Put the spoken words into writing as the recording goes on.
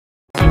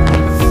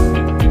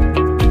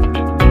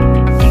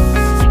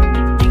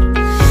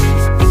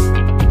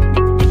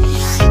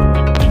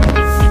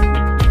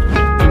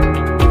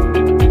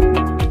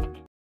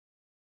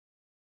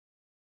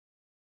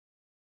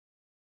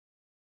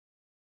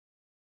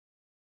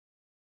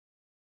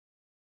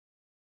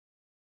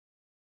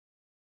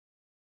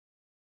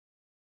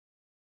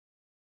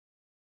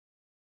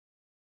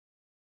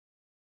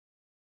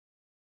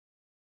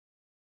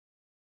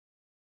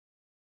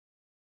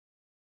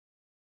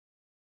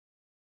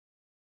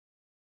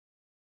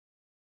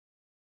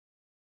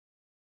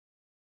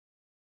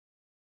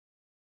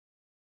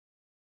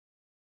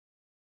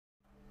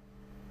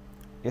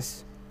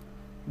Yes.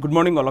 Good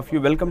morning all of you.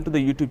 Welcome to the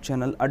YouTube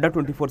channel Adda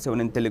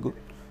 24/7 in Telugu.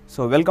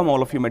 So welcome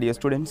all of you my dear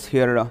students.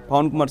 Here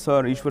Pawan Kumar sir,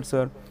 Ishwar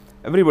sir,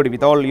 everybody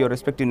with all your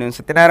respective names.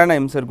 Satyanarayana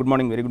M sir, good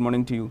morning, very good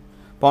morning to you.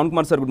 Pawan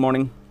Kumar sir, good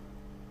morning.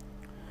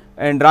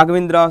 And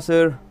Raghavendra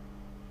sir,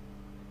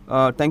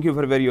 thank you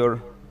for your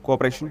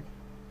cooperation.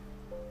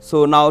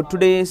 So now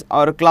today's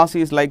our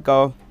class is like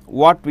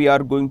what we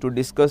are going to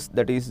discuss,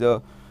 that is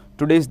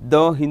today's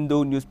The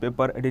Hindu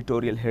newspaper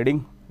editorial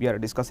heading we are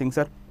discussing,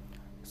 sir.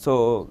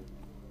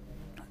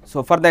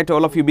 So for that,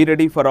 all of you be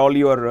ready for all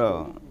your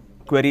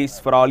queries,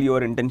 for all your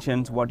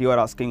intentions, what you are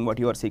asking, what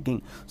you are seeking.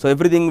 So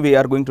everything we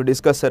are going to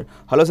discuss, sir.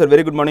 Hello sir,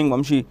 very good morning.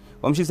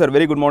 Vamshi sir,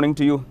 very good morning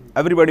to you.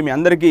 Everybody, మీ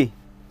అందరికీ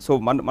so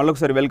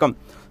మళ్ళొకసారి welcome.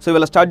 So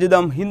ఇవాళ start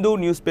చేద్దాం. Hindu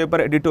news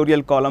paper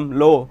editorial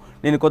కాలంలో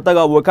నేను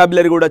కొత్తగా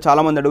vocabulary కూడా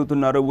చాలామంది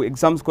అడుగుతున్నారు,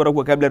 ఎగ్జామ్స్ కొరకు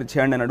వొకాబులరీ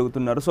చేయండి అని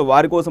అడుగుతున్నారు. సో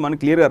వారి కోసం అని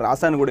క్లియర్గా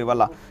రాశాను కూడా,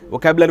 ఇవాళ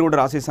వొకాబులరీ కూడా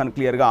రాసేసాను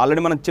క్లియర్గా.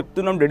 ఆల్రెడీ మనం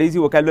చెప్తున్నాం, డెడీజీ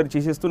వొకాబులరీ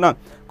చేసేస్తున్నాం,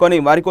 కానీ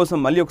వారి కోసం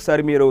మళ్ళీ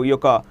ఒకసారి మీరు ఈ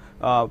యొక్క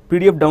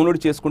పీడిఎఫ్ డౌన్లోడ్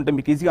చేసుకుంటే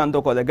మీకు ఈజీగా అంత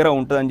ఒక దగ్గర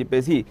ఉంటుందని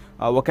చెప్పేసి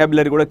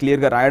వొకాబులరీ కూడా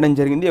క్లియర్గా రాయడం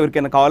జరిగింది.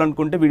 ఎవరికైనా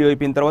కావాలనుకుంటే వీడియో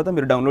అయిపోయిన తర్వాత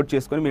మీరు డౌన్లోడ్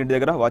చేసుకొని మీ ఇంటి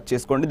దగ్గర వాచ్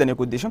చేసుకోండి, దాని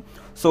యొక్క ఉద్దేశం.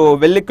 సో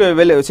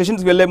వెళ్ళే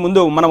సెషన్స్కి వెళ్ళే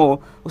ముందు మనము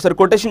ఒకసారి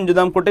కొటేషన్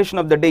చూద్దాం.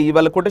 Quotation of the day.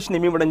 ఇవాళ కొటేషన్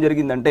ఏమి ఇవ్వడం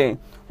జరిగిందంటే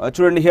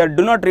చూడండి, here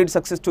do not read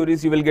success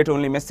stories, you will get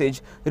only message.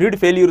 Read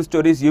failure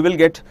stories, you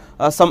will get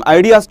some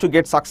ideas to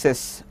get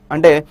success.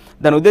 అంటే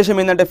దాని ఉద్దేశం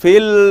ఏంటంటే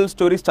ఫెయిల్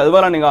స్టోరీస్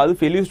చదవాలని కాదు,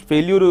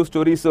 ఫెయిల్యూర్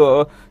స్టోరీస్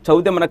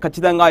చదివితే మనకు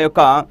ఖచ్చితంగా ఆ యొక్క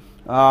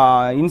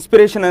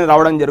ఇన్స్పిరేషన్ అనేది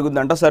రావడం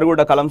జరుగుతుందంట. సార్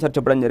కూడా కలాం సార్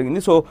చెప్పడం జరిగింది.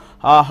 So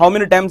how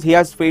many times he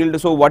has failed,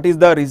 so what is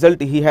the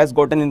result he has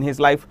gotten in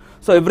his life.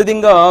 So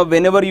everything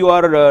when ever you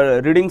are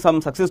reading some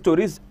success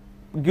stories,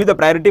 give the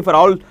priority for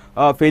all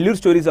failure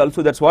stories also.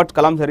 That's what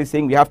Kalam sir is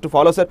saying, we have to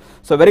follow, sir.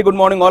 So very good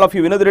morning all of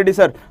you. Vinod Reddy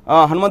sir,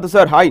 Hanumantu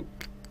sir, hi.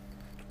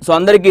 So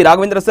andariki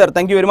Raghavendra sir,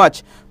 thank you very much.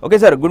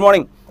 Okay sir, good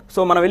morning.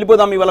 So మనం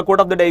వెళ్ళిపోదాం. ఇవాళ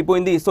coat of the day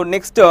అయిపోయింది. So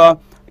next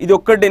ఇది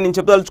ఒక్కటే నేను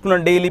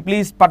చెప్పదలుచుకున్నాను. Daily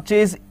please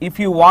purchase if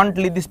you want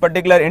this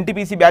particular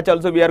NTPC batch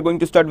also we are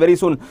going to start very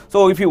soon. So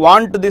if you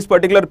want this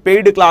particular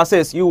paid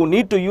classes you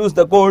need to use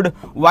the code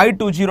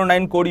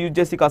Y209 code use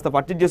చేసి కాస్త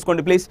purchase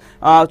చేసుకోండి please.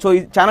 So ఈ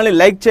ఛానల్ని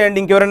like చేయండి.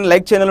 ఇంకెవరైనా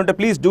like చేయాలంటే ఉంటే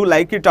please do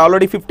like it.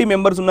 Already 50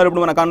 members ఉన్నారు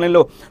ఇప్పుడు మన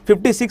ఆన్లైన్లో,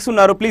 56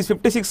 ఉన్నారు. ప్లీజ్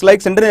 56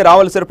 లైక్స్ వెంటనే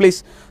రావాలి సార్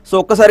ప్లీజ్. సో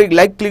ఒక్కసారి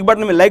లైక్ లైక్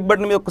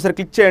బటన్ మీద ఒక్కసారి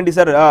క్లిక్ చేయండి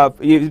sir.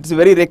 It's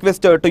very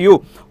request to you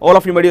all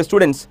of you my dear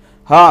students.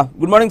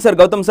 Good morning sir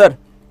Gautam sir,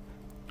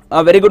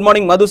 very good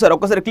morning Madhu sir.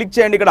 ఒక్కసారి క్లిక్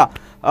చేయండి ఇక్కడ,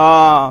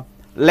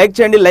 లైక్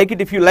చేయండి. Like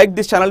it if you like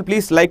this channel,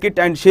 please like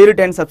it and share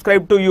it and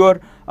subscribe to your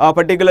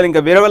particular.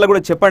 ఇంకా వేరే వాళ్ళకి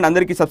కూడా చెప్పండి,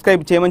 అందరికీ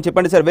సబ్స్క్రైబ్ చేయమని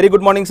చెప్పండి sir. Very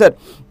good morning sir.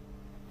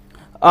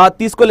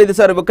 తీసుకోలేదు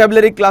సార్,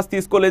 వొకాబులరీ క్లాస్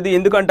తీసుకోలేదు,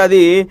 ఎందుకంటే అది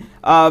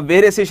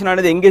వేరే సెషన్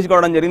అనేది ఎంగేజ్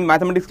కావడం జరిగింది.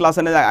 మ్యాథమెటిక్స్ క్లాస్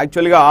అనేది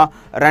యాక్చువల్గా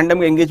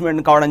ర్యాండమ్గా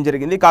ఎంగేజ్మెంట్ కావడం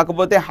జరిగింది.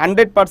 కాకపోతే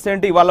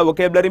 100% ఇవాళ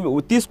వొకాబులరీ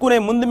తీసుకునే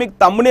ముందు మీకు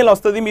తమ్మునేల్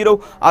వస్తుంది. మీరు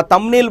ఆ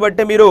తమ్మునేల్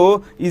బట్టే మీరు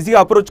ఈజీగా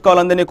అప్రోచ్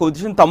కావాలని ఒక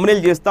ఉద్దేశం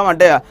తమ్మునేల్ చేస్తాం.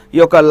 అంటే ఈ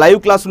యొక్క లైవ్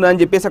క్లాస్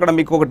ఉందని చెప్పేసి అక్కడ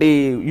మీకు ఒకటి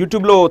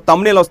యూట్యూబ్లో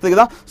తమ్మునేల్ వస్తుంది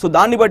కదా, సో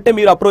దాన్ని బట్టే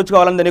మీరు అప్రోచ్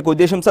కావాలని ఒక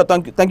ఉద్దేశం sir.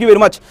 Thank you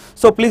very much.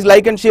 So please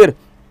like and share.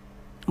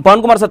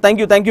 Pawan Kumar sir, thank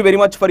you very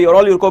much for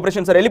all your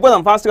cooperation sir.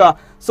 వెళ్ళిపోదాం ఫాస్ట్గా.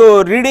 సో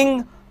రీడింగ్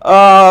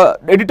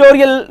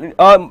ఎడిటోరియల్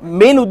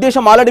మెయిన్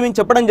ఉద్దేశం ఆల్రెడీ మేము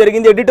చెప్పడం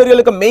జరిగింది. ఎడిటోరియల్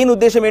యొక్క మెయిన్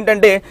ఉద్దేశం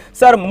ఏంటంటే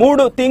సార్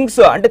 3 థింగ్స్,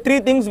 అంటే 3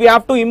 things we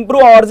have to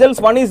improve our cells.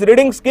 1 is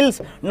reading skills,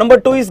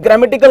 number 2 is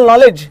grammatical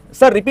knowledge.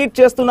 Sir repeat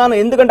చేస్తున్నాను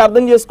ఎందుకంటే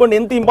అర్థం చేసుకోండి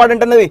ఎంత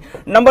ఇంపార్టెంట్ అనేది.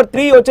 నెంబర్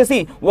 3 వచ్చేసి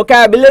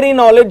vocabulary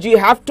knowledge. You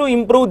have to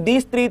improve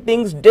these 3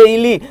 things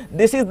daily.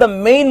 This is the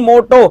main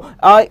motto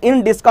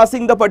in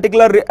discussing the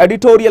particular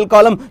editorial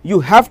column. You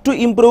have to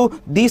improve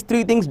these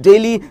 3 things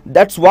daily.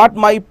 That's what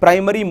my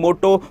primary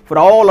motto for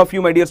all of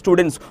you my dear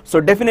students. So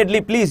definitely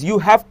please you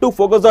have to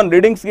focus on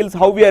reading skills,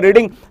 how we are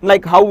reading,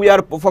 like how we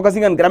are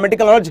focusing on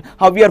grammatical knowledge,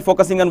 how we are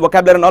focusing on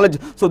vocabulary knowledge.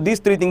 So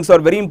these 3 things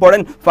are very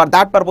important. For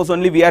that purpose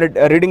only we are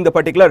reading the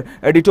particular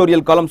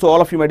editorial column. So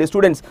all of you my dear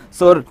students,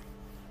 so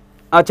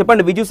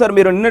చెప్పండి Viju sir,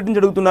 మీరు నిన్నటి నుంచి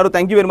అడుగుతున్నారు.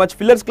 Thank you very much.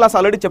 Fillers class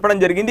already చెప్పడం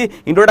జరిగింది,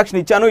 introduction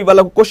ఇచ్చాను.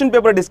 ఇవాళ question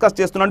paper discuss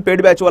చేస్తున్నాను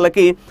పెయిడ్ బ్యాచ్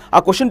వాళ్ళకి. ఆ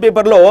క్వశ్చన్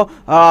పేపర్లో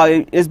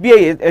ఎస్బీఐ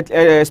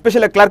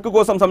ఎస్పెషల్ క్లర్క్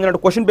కోసం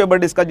సంబంధించిన క్వశ్చన్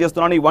పేపర్ డిస్కస్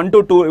చేస్తున్నాను. ఈ 1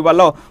 to 2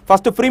 ఇవాళ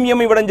ఫస్ట్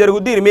ప్రీమియం ఇవ్వడం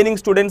జరుగుతుంది. Remaining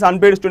students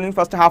unpaid students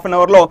first half an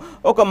అవర్లో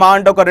ఒక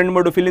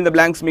 2-3 ఫిల్ ఇన్ ద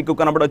బ్లాంక్స్ మీకు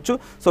కనబడవచ్చు.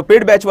 సో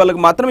పెయిడ్ బ్యాచ్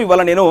వాళ్ళకి మాత్రం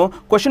ఇవాళ నేను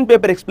క్వశ్చన్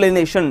పేపర్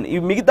ఎక్స్ప్లెనేషన్, ఈ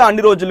మిగతా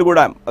అన్ని రోజులు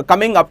కూడా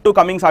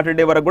కమింగ్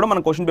సాటర్డే వరకు కూడా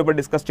మనం క్వశ్చన్ పేపర్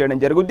డిస్కస్ చేయడం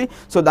జరుగుతుంది.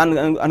 సో దాని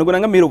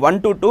అనుగుణంగా మీరు 1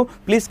 to 2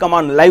 please come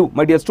on live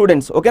my dear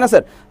students. ఓకేనా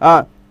sir?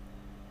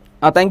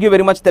 Thank you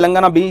very much.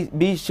 Telangana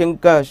B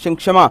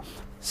సంక్షమ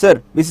sir,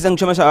 BC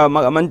సంక్షమ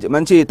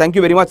మంచి thank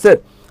you very much sir.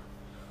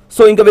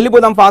 So ఇంకా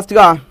వెళ్ళిపోదాం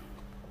ఫాస్ట్గా.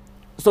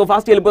 సో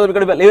ఫాస్ట్ వెళ్ళిపోదాం.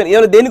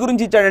 ఇక్కడ దేని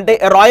గురించి ఇచ్చాడంటే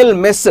రాయల్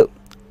మెస్.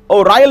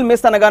 రాయల్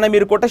మెస్ అనగానే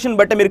మీరు కొటేషన్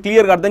బట్టి మీరు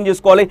క్లియర్గా అర్థం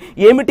చేసుకోవాలి.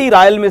 ఏమిటి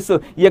రాయల్ మెస్,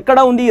 ఎక్కడ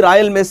ఉంది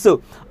రాయల్ మెస్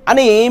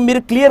అని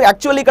మీరు క్లియర్.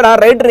 యాక్చువల్లీ ఇక్కడ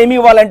రైటర్ ఏమి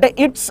ఇవ్వాలంటే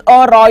ఇట్స్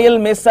అ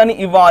రాయల్ మెస్ అని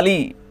ఇవ్వాలి.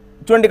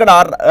 చూడండి ఇక్కడ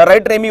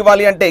రైటర్ ఏమి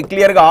ఇవ్వాలి అంటే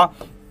క్లియర్గా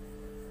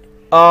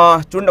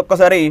చూడండి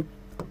ఒక్కసారి,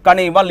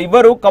 కానీ వాళ్ళు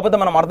ఇవ్వరు, కాకపోతే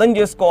మనం అర్థం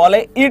చేసుకోవాలి.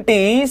 It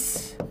is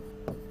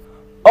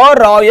a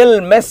royal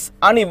mess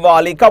అని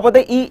ఇవ్వాలి. కాకపోతే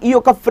ఈ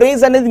యొక్క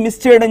ఫ్రేజ్ అనేది మిస్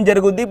చేయడం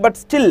జరుగుద్ది. But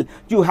still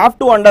you have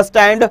to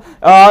understand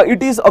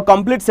it is a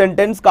complete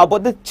sentence.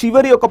 కాకపోతే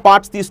చివరి యొక్క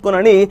పార్ట్స్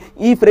తీసుకుని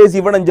ఈ ఫ్రేజ్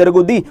ఇవ్వడం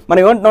జరుగుద్ది.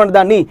 మనం ఏమంటున్నాం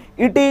దాన్ని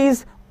it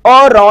is a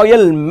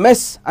royal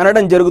mess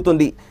అనడం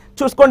జరుగుతుంది.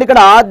 చూసుకోండి,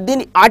 ఇక్కడ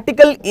దీని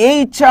ఆర్టికల్ ఏ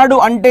ఇచ్చాడు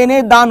అంటేనే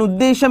దాని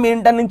ఉద్దేశం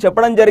ఏంటని నేను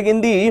చెప్పడం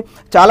జరిగింది.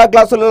 చాలా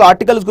క్లాసులలో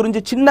ఆర్టికల్స్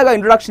గురించి చిన్నగా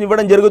ఇంట్రొడక్షన్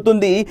ఇవ్వడం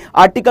జరుగుతుంది.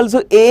 ఆర్టికల్స్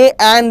ఏ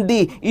అండ్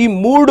ది, ఈ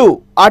 3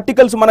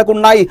 ఆర్టికల్స్ మనకు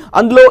ఉన్నాయి.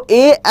 అందులో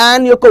ఏ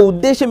అండ్ యొక్క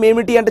ఉద్దేశం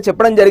ఏమిటి అంటే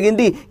చెప్పడం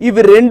జరిగింది.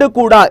 ఇవి 2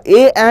 కూడా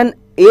ఏ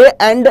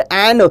అండ్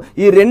యాన్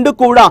ఈ 2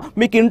 కూడా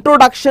మీకు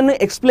ఇంట్రొడక్షన్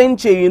ఎక్స్ప్లెయిన్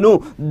చేయును.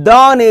 ద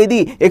అనేది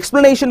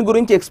ఎక్స్ప్లెనేషన్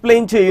గురించి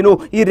ఎక్స్ప్లెయిన్ చేయును.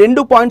 ఈ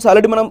 2 పాయింట్స్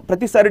ఆల్రెడీ మనం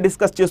ప్రతిసారి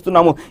డిస్కస్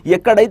చేస్తున్నాము.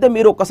 ఎక్కడైతే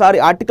మీరు ఒకసారి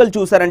ఆర్టికల్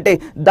చూసారంటే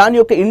దాని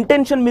యొక్క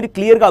ఇంటెన్షన్ మీరు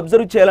క్లియర్గా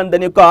అబ్జర్వ్ చేయాలని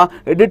దాని యొక్క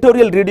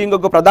ఎడిటోరియల్ రీడింగ్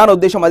యొక్క ప్రధాన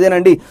ఉద్దేశం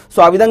అదేనండి. సో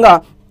ఆ విధంగా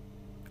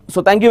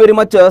thank you very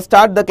much.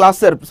 Start the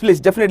class sir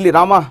please. Definitely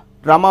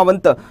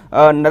రామావంత్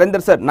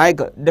Narender sir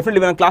Naik,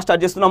 definitely మనం క్లాస్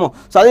స్టార్ట్ చేస్తున్నాము.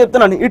 సో అదే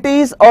చెప్తున్నాను, it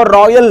is a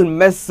royal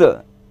mess.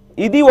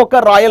 ఇది ఒక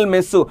రాయల్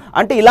మెస్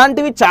అంటే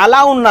ఇలాంటివి చాలా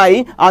ఉన్నాయి,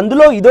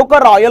 అందులో ఇదొక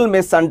రాయల్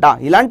మెస్ అంట.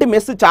 ఇలాంటి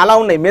మెస్ చాలా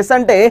ఉన్నాయి. మెస్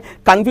అంటే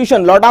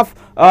confusion, lot of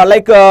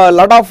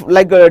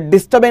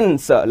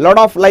disturbance,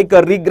 lot of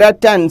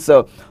రిగ్రెటెన్స్,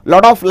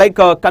 lot of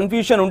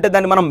confusion ఉంటే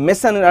దాన్ని మనం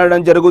మెస్ అని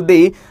అనడం జరుగుద్ది.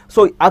 సో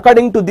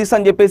అకార్డింగ్ టు దిస్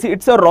అని చెప్పేసి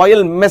ఇట్స్ అ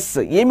రాయల్ మెస్.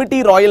 ఏమిటి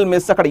రాయల్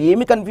మెస్, అక్కడ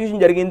ఏమి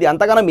కన్ఫ్యూజన్ జరిగింది,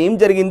 అంతగానం ఏం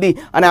జరిగింది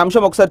అనే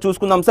అంశం ఒకసారి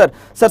చూసుకుందాం sir.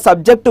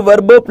 Subject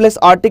verb plus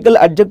article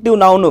adjective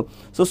noun.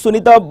 So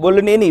Sunitha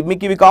Bollineni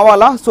మీకు ఇవి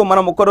కావాలా? సో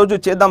మనం ఒక్కరోజు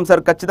చేద్దాం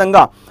సార్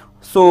ఖచ్చితంగా.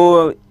 సో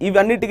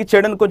ఇవన్నిటికి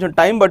చేయడానికి కొంచెం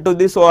టైం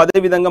పట్టుద్ది. సో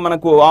అదేవిధంగా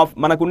మనకు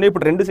ఉన్న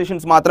ఇప్పుడు 2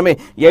 సెషన్స్ మాత్రమే,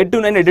 8 to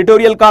 9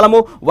 ఎడిటోరియల్ కాలము,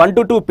 1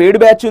 to 2 పెయిడ్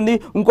బ్యాచ్ ఉంది.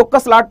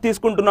 ఇంకొక స్లాట్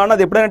తీసుకుంటున్నాను,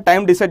 అది ఎప్పుడైనా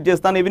టైం డిసైడ్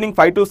చేస్తాను. ఈవినింగ్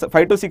 5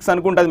 to 6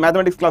 అనుకుంటే అది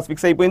మ్యాథమెటిక్స్ క్లాస్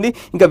ఫిక్స్ అయిపోయింది.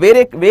 ఇంకా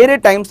వేరే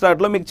టైం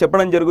స్లాట్లో మీకు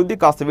చెప్పడం జరుగుద్ది.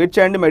 కాస్త వెయిట్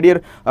చేయండి my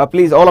dear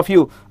please all of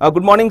you.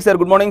 Good morning sir.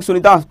 Good morning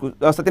Sunitha,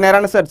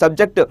 Satyanarayana sir.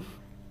 Subject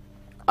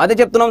అదే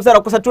చెప్తున్నాం సార్.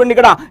 ఒకసారి చూడండి,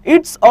 ఇక్కడ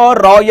ఇట్స్ అ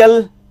రాయల్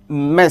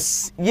మెస్.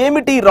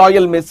 ఏమిటి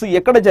రాయల్ మెస్,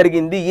 ఎక్కడ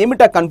జరిగింది,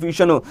 ఏమిటా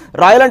కన్ఫ్యూషన్?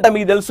 రాయల్ అంటే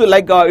మీకు తెలుసు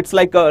it's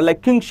like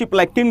kingship,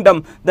 like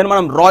Kingdom, దాన్ని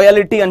మనం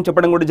రాయలిటీ అని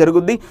చెప్పడం కూడా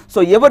జరుగుద్ది.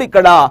 సో ఎవరు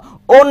ఇక్కడ?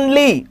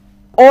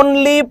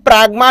 Only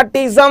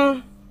pragmatism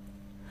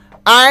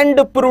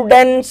and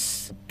prudence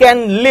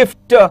can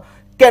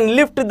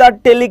lift the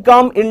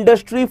telecom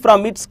industry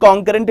from it's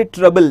concurrent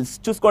troubles.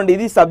 చూసుకోండి,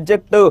 ఇది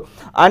సబ్జెక్ట్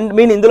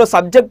అండ్ ఇందులో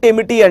సబ్జెక్ట్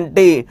ఏమిటి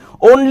అంటే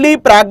only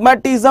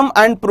pragmatism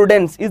and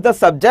prudence is the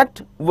subject.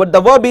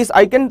 The verb is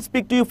I can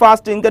speak to you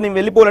fast, ఇంకా నేను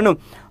వెళ్ళిపోలేను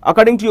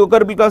according to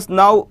your because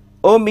now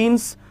oh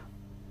means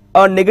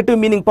negative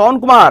meaning. Pawan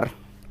Kumar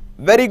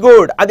very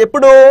good. అది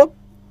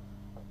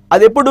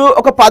ఎప్పుడు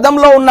ఒక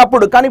పదంలో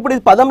ఉన్నప్పుడు, కానీ ఇప్పుడు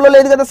ఇది పదంలో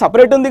లేదు కదా,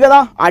 సపరేట్ ఉంది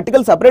కదా,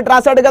 ఆర్టికల్ సపరేట్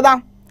రాశాడు కదా.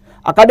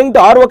 అకార్డింగ్ టు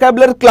అవర్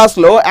వొకాబులరీ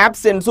క్లాస్లో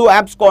యాబ్సెన్స్,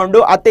 అబ్స్కాండ్,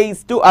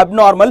 అథెయిస్ట్,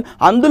 అబ్నార్మల్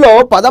అందులో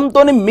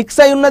పదంతోని మిక్స్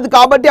అయి ఉన్నది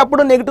కాబట్టి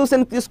అప్పుడు నెగిటివ్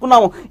సెన్స్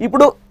తీసుకున్నాము.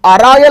 ఇప్పుడు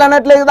అరాయల్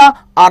అనట్లేదు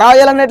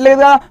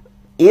కదా,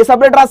 ఏ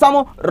సపరేట్ రాసాము,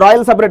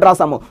 రాయల్ సపరేట్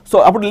రాసాము. సో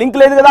అప్పుడు లింక్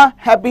లేదు కదా,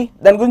 హ్యాపీ,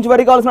 దాని గురించి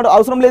వరి కావాల్సిన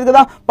అవసరం లేదు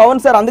కదా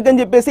పవన్ సార్.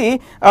 అందుకని చెప్పేసి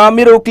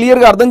మీరు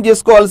క్లియర్గా అర్థం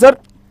చేసుకోవాలి సార్.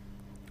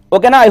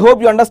 ఓకేనా? I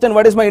hope you understand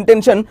what is my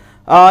intention.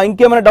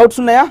 ఇంకేమైనా డౌట్స్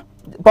ఉన్నాయా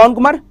పవన్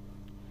కుమార్?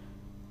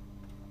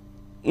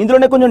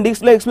 ఇందులోనే కొంచెం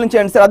డీప్స్లో ఎక్స్ప్లెయిన్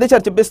చేయండి సార్. అదే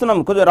సార్ చెప్పిస్తున్నాం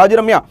కొంచెం.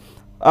 రాజరమ్య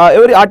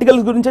ఎవరి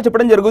ఆర్టికల్స్ గురించే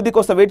చెప్పడం జరుగుతుంది,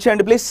 కొంచెం వెయిట్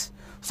చేయండి ప్లీజ్.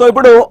 సో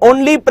ఇప్పుడు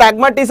only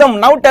pragmatism.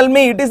 Now tell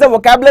me, it is the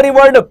vocabulary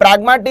word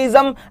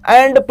pragmatism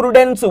and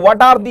prudence.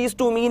 What are these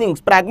 2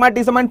 meanings?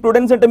 Pragmatism and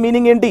prudence అంటే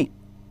మీనింగ్ ఏంటి?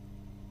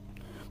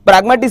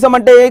 ప్రాగ్మాటిజం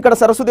అంటే ఇక్కడ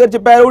సరస్వతి గారు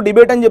చెప్పారు,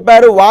 డిబేట్ అని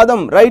చెప్పారు,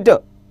 వాదం, right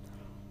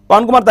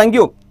Pawan Kumar, thank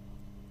you.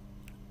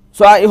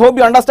 So I hope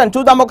you understand.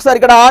 చూద్దాం ఒకసారి.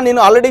 ఇక్కడ నేను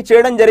ఆల్రెడీ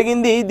చేయడం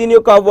జరిగింది, దీని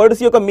యొక్క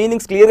వర్డ్స్ యొక్క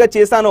మీనింగ్స్ క్లియర్గా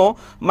చేశాను.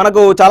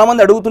 మనకు చాలా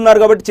మంది అడుగుతున్నారు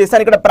కాబట్టి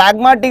చేశాను. ఇక్కడ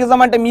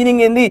ప్రాగ్మాటిజం అంటే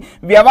మీనింగ్ ఏంది?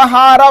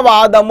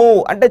 వ్యవహారవాదము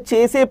అంటే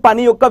చేసే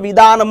పని యొక్క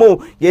విధానము.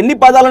 ఎన్ని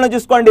పదాలను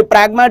చూసుకోండి,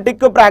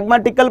 ప్రాగ్మాటిక్,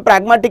 ప్రాగ్మాటికల్,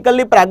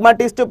 ప్రాగ్మాటికల్లీ,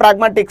 ప్రాగ్మాటిస్ట్,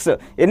 ప్రాగ్మాటిక్స్,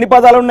 ఎన్ని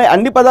పదాలు ఉన్నాయి,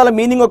 అన్ని పదాల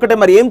మీనింగ్ ఒకటే.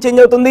 మరి ఏం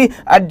చేంజ్ అవుతుంది?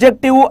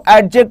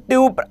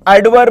 Adjective,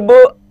 adverb,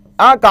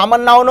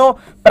 common noun,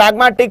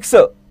 pragmatics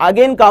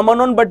again common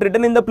noun but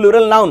return in the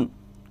plural noun.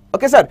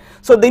 Okay sir.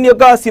 So దీని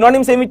యొక్క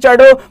సినోనిమ్స్ ఏమి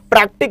ఇచ్చాడు?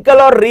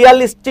 ప్రాక్టికల్ ఆర్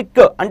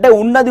రియలిస్టిక్ అంటే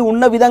ఉన్నది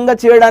ఉన్న విధంగా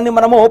చేయడాన్ని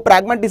మనము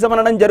ప్రాగ్మాటిజం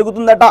అనడం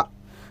జరుగుతుందట.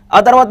 ఆ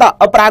తర్వాత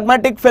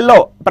ప్రాగ్మాటిక్ ఫెల్లో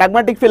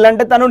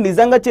అంటే తను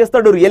నిజంగా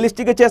చేస్తాడు,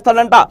 రియలిస్టిక్గా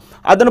చేస్తాడంట,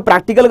 అతను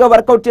ప్రాక్టికల్గా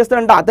వర్కౌట్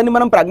చేస్తాడంట, అతన్ని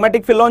మనం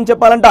ప్రాగ్మాటిక్ ఫెల్లో అని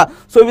చెప్పాలంట.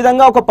 సో ఈ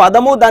విధంగా ఒక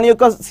పదము దాని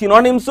యొక్క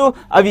సినోనిమ్స్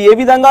అవి ఏ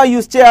విధంగా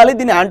యూజ్ చేయాలి,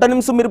 దీని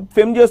యాంటోనిమ్స్ మీరు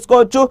ఫ్రేమ్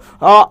చేసుకోవచ్చు.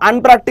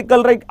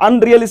 అన్ప్రాక్టికల్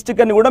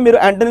అన్రియలిస్టిక్ అని కూడా మీరు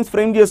యాంటోనిమ్స్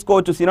ఫ్రేమ్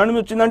చేసుకోవచ్చు. సినోనిమ్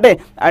వచ్చిందంటే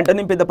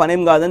యాంటోనిమ్ పెద్ద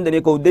పనేం కాదని దాని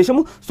యొక్క ఉద్దేశం.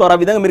 సో ఆ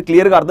విధంగా మీరు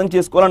క్లియర్గా అర్థం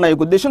చేసుకోవాలని నా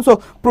యొక్క ఉద్దేశం. సో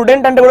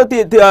ప్రుడెంట్ అంటే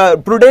కూడా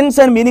ప్రుడెన్స్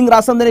అండ్ మీనింగ్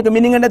రాస్తాం. దాని యొక్క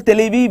మీనింగ్ అంటే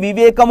తెలివి,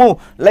 వివేకము,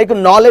 లైక్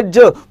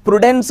నాలెడ్జ్,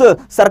 ప్రుడెన్స్,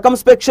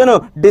 సర్కంస్పెక్షన్,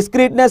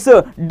 డిస్క్రీట్నెస్,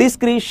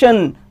 డిస్క్రిషన్,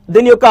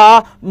 దీని యొక్క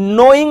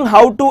knowing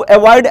how to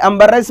avoid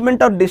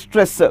embarrassment are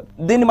distress,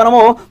 దీన్ని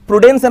మనము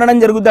ప్రుడెన్స్ అనడం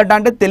జరుగుతుందట.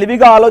 అంటే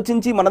తెలివిగా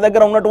ఆలోచించి మన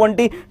దగ్గర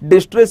ఉన్నటువంటి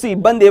డిస్ట్రెస్,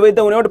 ఇబ్బంది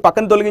ఏవైతే ఉన్నాయో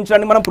పక్కన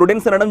తొలగించడానికి మనం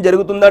ప్రుడెన్స్ అనడం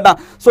జరుగుతుందట.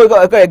 సో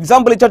ఒక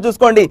ఎగ్జాంపుల్ ఇచ్చారు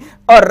చూసుకోండి.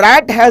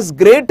 Rat has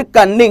great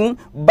cunning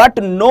but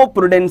no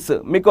prudence.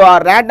 మీకు ఆ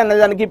ర్యాట్ అనే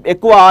దానికి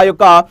ఎక్కువ ఆ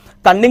యొక్క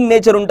కన్నింగ్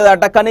నేచర్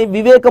ఉంటుందట, కానీ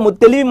వివేకము,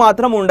 తెలివి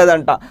మాత్రం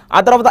ఉండదంట. ఆ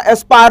తర్వాత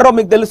ఎస్పారో,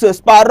 మీకు తెలుసు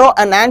ఎస్పారో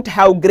and ant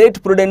have great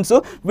prudence.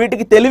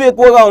 వీటికి తెలివి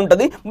ఎక్కువగా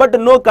ఉంటుంది బట్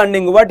నో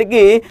కన్నింగ్,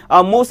 వాటికి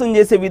మోసం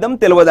చేసే విధం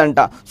తెలియదంట.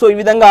 సో ఈ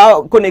విధంగా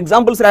కొన్ని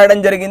ఎగ్జాంపుల్స్ రాయడం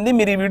జరిగింది.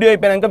 మీరు ఈ వీడియో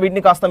అయిపోయాక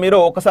వీటిని కాస్త మీరు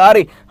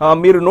ఒకసారి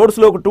మీరు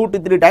నోట్స్లో ఒక 2 to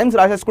 3 టైమ్స్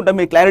రాసేసుకుంటే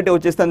మీకు క్లారిటీ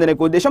వచ్చేస్తుంది అనే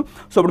ఉద్దేశం.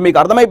 సో ఇప్పుడు మీకు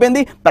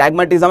అర్థమైపోయింది,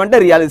 ప్రాగ్మాటిజం అంటే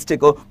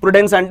రియలిస్టిక్,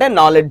 ప్రుడెన్స్ అంటే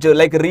నాలెడ్జ్,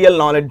 లైక్ రియల్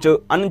నాలెడ్జ్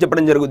అని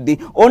చెప్పడం జరుగుద్ది.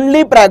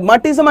 ఓన్లీ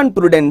ప్రాగ్మాటిజం అండ్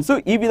ప్రుడెన్స్,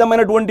 ఈ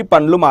విధమైనటువంటి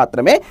పనులు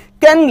మాత్రమే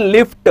can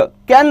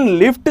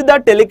lift the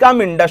telecom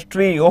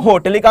industry. ఓహో,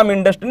 టెలికాం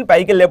ఇండస్ట్రీని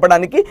పైకి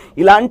లేపడానికి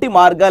ఇలాంటి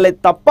మార్గాలే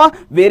తప్ప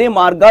వేరే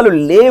మార్గాలు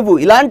లేవు.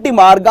 ఇలాంటి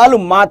మార్గాలు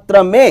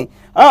మాత్రమే,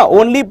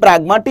 only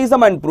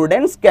pragmatism and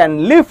prudence can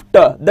lift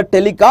the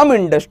telecom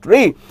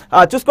industry.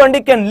 చూసుకోండి,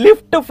 కెన్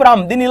లిఫ్ట్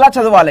ఫ్రమ్, దీన్ని ఇలా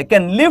చదవాలి,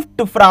 can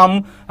lift from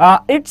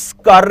it's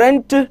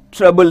current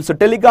troubles.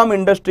 Telecom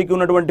ఇండస్ట్రీకి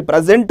ఉన్నటువంటి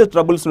ప్రజెంట్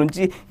ట్రబుల్స్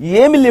నుంచి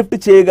ఏమి లిఫ్ట్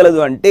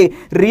చేయగలదు అంటే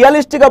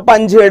రియలిస్ట్గా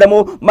పనిచేయడము,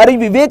 మరి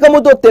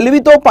వివేకముతో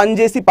తెలివితో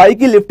పనిచేసి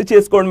పైకి లిఫ్ట్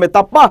చేసుకోవడమే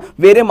తప్ప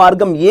వేరే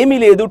మార్గం ఏమీ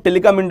లేదు.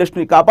 టెలికాం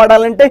ఇండస్ట్రీని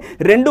కాపాడాలంటే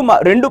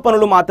రెండు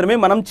పనులు మాత్రమే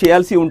మనం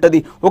చేయాల్సి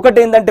ఉంటుంది. ఒకటి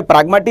ఏంటంటే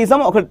ప్రాగ్మాటిజం,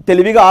 ఒక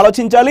తెలివిగా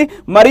ఆలోచించాలి,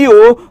 మరియు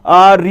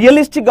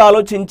రియలిస్టిక్ గా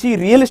ఆలోచించి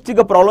రియలిస్టిక్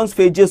గా ప్రాబ్లమ్స్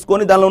ఫేస్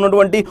చేసుకొని దానిలో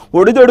ఉన్నటువంటి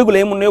ఒడిదొడుగులు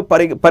ఏమున్నాయో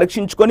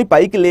పరీక్షించుకొని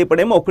పైకి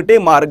లేపడేమో ఒకటే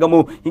మార్గము,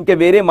 ఇంకా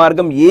వేరే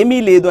మార్గం ఏమీ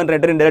లేదు అని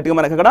డైరెక్ట్ గా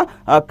మనకు అక్కడ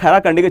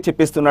ఖరాఖండిగా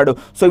చెప్పేస్తున్నాడు.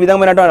 సో ఈ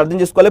విధంగా అర్థం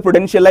చేసుకోవాలి.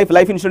 Prudential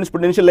life insurance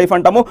Prudential life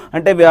అంటాము,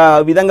 అంటే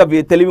విధంగా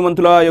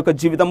తెలివిమంతుల యొక్క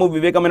జీవితము,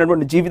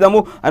 వివేకమైనటువంటి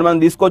జీవితము అని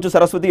మనం తీసుకోవచ్చు.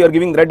 Saraswati, you're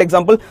giving great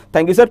example.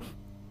 Thank you sir.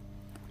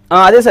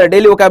 అదే sir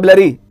daily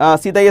vocabulary,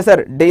 Seethayya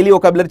sir daily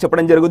vocabulary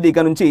చెప్పడం జరుగుద్ది ఇక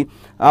నుంచి.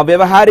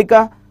 వ్యవహారిక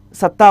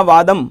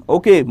సత్తావాదం,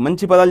 ఓకే,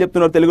 మంచి పదాలు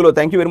చెప్తున్నారు తెలుగులో.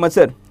 Thank you very much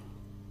sir.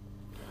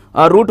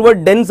 Root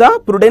word డెన్సా,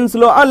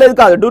 ప్రుడెన్స్లో లేదు,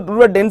 కాదు, రూట్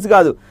వర్డ్ డెన్స్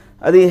కాదు,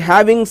 అది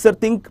having sir.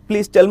 Think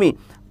please tell me.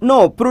 No,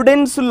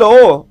 ప్రుడెన్స్లో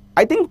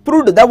I think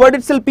prude, the word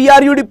itself,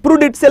 prud,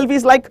 prude itself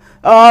is like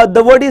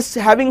the word is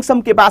having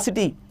some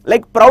capacity.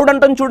 Like proud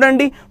అంటాం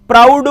చూడండి,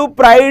 proud,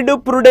 pride,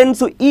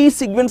 prudence, ఈ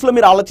sequence లో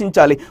మీరు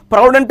ఆలోచించాలి.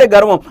 Proud అంటే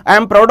గర్వం,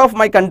 I'm proud of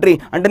my country,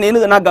 అంటే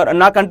నేను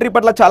నా కంట్రీ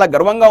పట్ల చాలా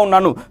గర్వంగా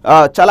ఉన్నాను,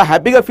 చాలా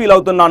హ్యాపీగా ఫీల్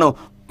అవుతున్నాను.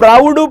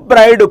 ప్రౌడ్,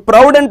 ప్రైడ్,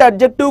 ప్రౌడ్ అంటే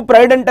అడ్జెక్టివ్,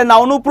 ప్రైడ్ అంటే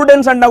నౌను,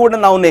 ప్రుడెన్స్ అన్నా కూడా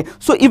నౌనే.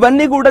 సో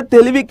ఇవన్నీ కూడా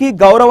తెలివికి,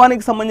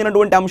 గౌరవానికి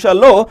సంబంధించినటువంటి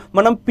అంశాల్లో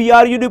మనం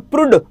పిఆర్యుడి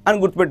ప్రుడ్ అని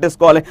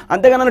గుర్తుపెట్టేసుకోవాలి.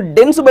 అంతేగాని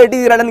డెన్స్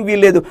బయటికి రావడానికి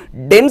వీల్లేదు.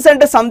 డెన్స్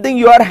అంటే something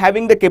you are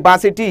having the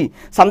capacity,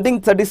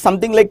 something that is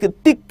something like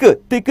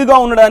థిక్గా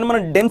ఉండడాన్ని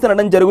మనం డెన్స్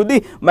అనడం జరుగుద్ది.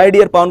 My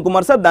dear Pawan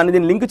Kumar sir,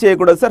 దీన్ని లింక్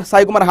చేయకూడదు sir.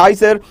 Sai Kumar, hi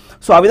sir.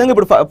 So ఆ విధంగా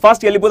ఇప్పుడు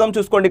ఫాస్ట్ వెళ్ళిపోదాం.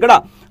 చూసుకోండి ఇక్కడ,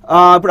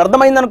 ఇప్పుడు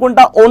అర్థమైంది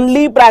అనుకుంటా.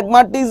 Only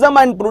pragmatism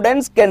and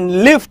prudence can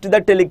lift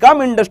the telecom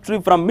industry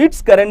from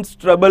it's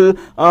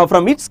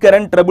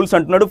current troubles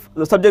అంటున్నాడు.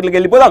 సబ్జెక్ట్లోకి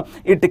వెళ్ళిపోదాం.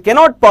 It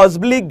cannot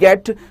possibly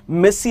get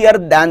మెస్సియర్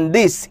than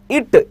this.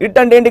 It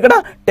అంటే ఏంటి ఇక్కడ?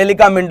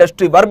 Telecom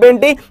industry. వర్బ్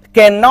ఏంటి?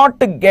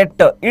 Cannot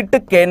get. It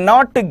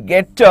cannot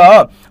get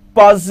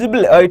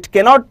it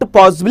cannot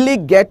possibly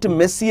get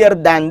messier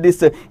than this.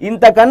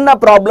 ఇంతకన్నా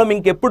problem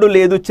ఇంకెప్పుడు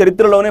లేదు.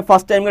 చరిత్రలోనే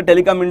ఫస్ట్ టైం గా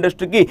టెలికాం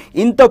ఇండస్ట్రీకి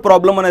ఇంత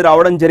ప్రాబ్లం అనేది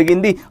రావడం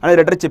జరిగింది అని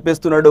లెటర్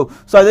చెప్పేస్తున్నాడు.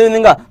 సో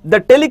అదేవిధంగా the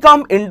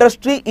telecom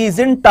industry is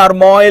in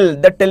turmoil.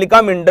 The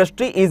telecom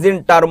industry is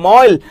in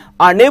turmoil,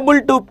 unable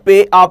to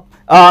pay up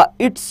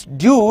its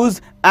dues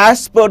as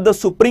per the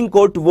Supreme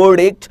Court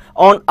verdict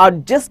on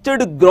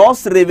adjusted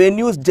gross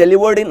revenues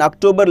delivered in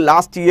October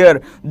last year.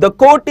 The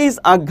court is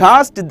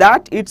aghast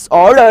that its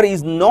order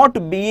is not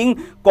being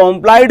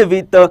complied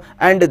with,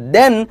 and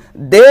then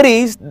there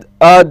is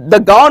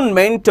the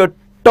government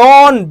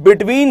torn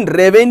between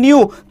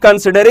revenue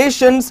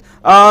considerations,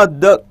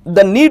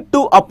 the need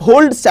to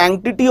uphold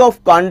sanctity of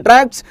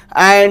contracts,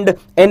 and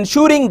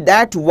ensuring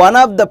that one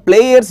of the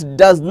players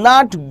does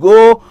not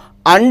go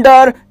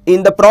under in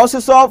the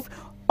process of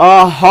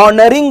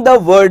honoring the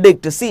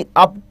verdict. See,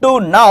 up to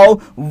now,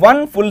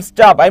 one full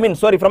stop,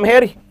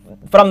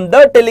 from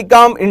the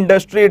telecom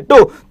industry to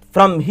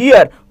from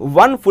here,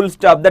 one full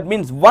stop, that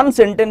means one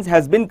sentence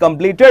has been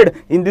completed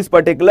in this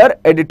particular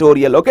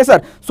editorial. Okay sir,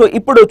 so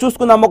ippudu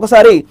chusukundam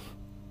okasari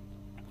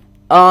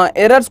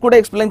errors కూడా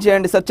explain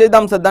చేయండి sir.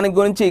 చేద్దాం sir దాని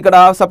గురించి. ఇక్కడ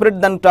separate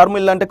దాని term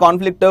అంటే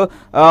conflict.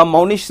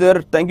 Mounish sir,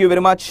 thank you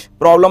very much.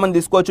 Problem అని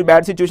తీసుకోవచ్చు,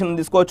 బ్యాడ్ సిచ్యువేషన్ అని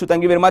తీసుకోవచ్చు.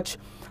 Thank you very much.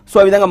 So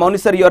ఆ విధంగా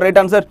Mounish sir, your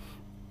right answer.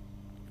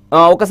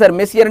 ఒకసారి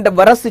మెస్సియర్ అంటే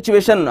వరస్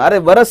సిచ్యువేషన్, అరే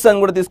వరస్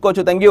అని కూడా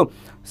తీసుకోవచ్చు. Thank you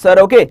sir.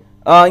 ఓకే,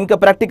 ఇంకా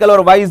ప్రాక్టికల్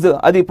ఆర్ వైజ్,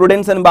 అది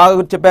ప్రుడెన్స్ అని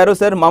బాగా చెప్పారు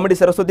సార్. మామిడి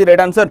సరస్వతి,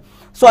 రైట్ ఆన్సర్.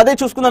 సో అదే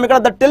చూసుకుందాం ఇక్కడ.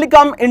 The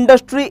telecom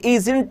industry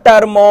is in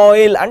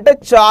turmoil అంటే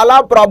చాలా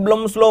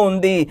ప్రాబ్లమ్స్ లో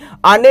ఉంది.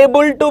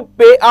 Unable to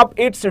pay up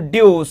it's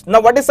dues.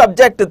 Now what is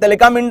subject?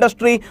 Telecom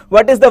industry.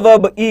 What is the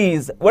verb?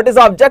 Is. What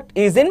is object?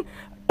 Is in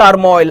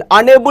turmoil,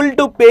 unable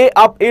to pay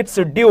up its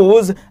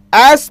dues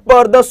as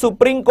per the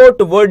Supreme Court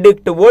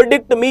verdict.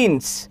 Verdict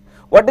means,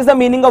 what is the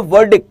meaning of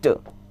verdict?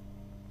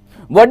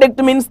 Verdict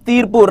means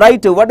తీర్పు,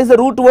 right? What is the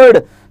root word?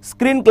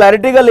 Screen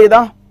clarity ga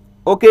leda?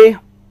 Okay.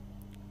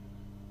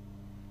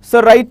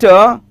 So right,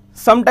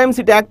 sometimes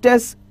it acts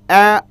as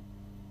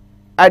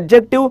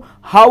adjective.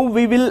 How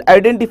we will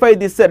identify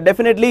this, sir?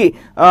 Definitely,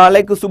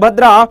 like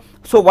Subhadra.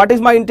 So what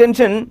is my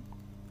intention?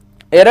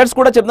 Errors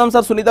కూడా చెప్దాం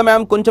sir. Sunitha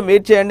ma'am కొంచెం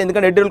wait చేయండి,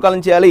 ఎందుకంటే editorial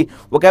కాలం చేయాలి.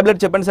 Vocabulary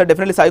చెప్పండి sir.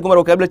 Definitely Sai Kumar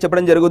vocabulary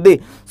చెప్పడం జరుగుద్ది.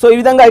 So ఈ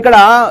విధంగా ఇక్కడ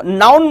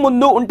నౌన్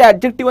ముందు ఉంటే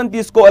అడ్జెక్టివ్ అని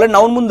తీసుకోవాలి,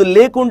 నౌన్ ముందు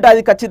లేకుంటే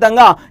అది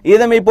ఖచ్చితంగా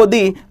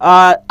ఏదేమైపోద్ది,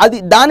 అది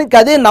దానికి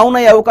అదే నౌన్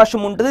అయ్యే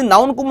అవకాశం ఉంటుంది.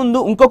 నౌన్ కు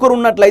ముందు ఇంకొకరు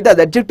ఉన్నట్లయితే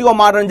అది అడ్జెక్టివ్ గా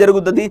మారడం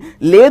జరుగుతుంది.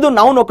 లేదు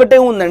నౌన్ ఒకటే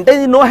ఉందంటే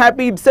ఇది no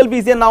happy it self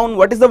is a noun.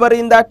 What is the worry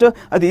in that?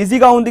 అది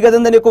ఈజీగా ఉంది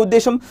కదా దాని యొక్క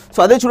ఉద్దేశం.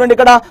 సో అదే చూడండి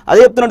ఇక్కడ అదే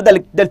చెప్తున్నాడు,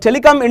 the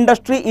telecom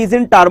industry is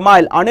in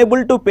turmoil,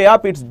 unable to pay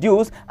up it's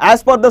dues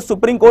as per the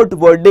supreme court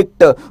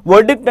verdict.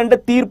 Verdict అంటే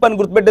తీర్పు అని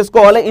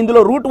గుర్తుపెట్టేసుకోవాలి. ఇందులో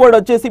రూట్ వర్డ్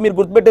వచ్చేసి మీరు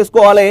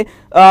గుర్తుపెట్టేసుకోవాలి,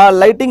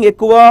 లైటింగ్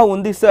ఎక్కువ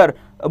ఉంది సార్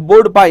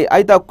బోర్డు పై.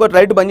 అయితే ఒక్క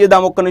రైట్ బంద్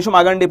చేద్దాం, ఒక్క నిమిషం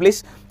ఆగండి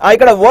ప్లీజ్.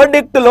 ఇక్కడ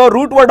వర్డిక్ట్ లో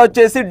రూట్ వర్డ్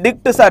వచ్చేసి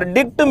డిక్ట్ sir.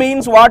 డిక్ట్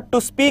means what to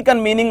speak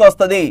అని మీనింగ్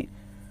వస్తుంది.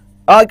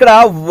 ఇక్కడ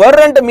వర్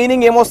అంటే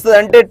మీనింగ్ ఏమొస్తుంది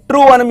అంటే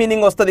ట్రూ అని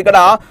మీనింగ్ వస్తుంది. ఇక్కడ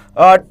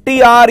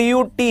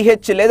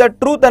TRUTH లేదా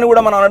ట్రూత్ అని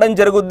కూడా మనం అనడం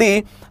జరుగుద్ది.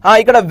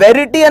 ఇక్కడ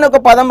వెరిటీ అనే ఒక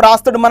పదం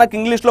రాస్తాడు మనకి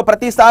ఇంగ్లీష్ లో,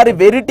 ప్రతిసారి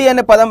వెరిటీ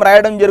అనే పదం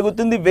రాయడం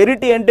జరుగుతుంది.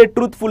 వెరిటీ అంటే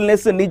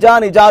ట్రూత్ఫుల్నెస్,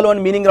 నిజాలు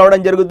అని మీనింగ్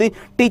రావడం జరుగుద్ది.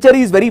 Teacher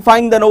is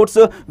verifying the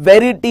notes,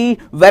 వెరిటీ,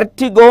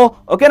 vertigo,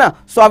 ఓకేనా.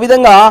 సో ఆ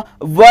విధంగా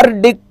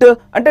వర్డిక్ట్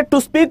అంటే టు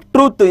స్పీక్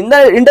ట్రూత్.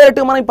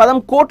 ఇండైరెక్ట్ గా మనం ఈ పదం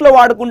కోర్టులో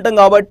వాడుకుంటాం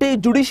కాబట్టి,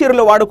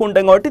 జుడిషియరీలో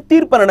వాడుకుంటాం కాబట్టి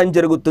తీర్పు అనడం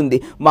జరుగుతుంది.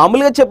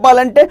 మామూలుగా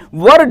చెప్పాలంటే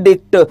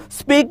verdict,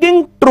 speaking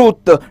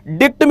truth.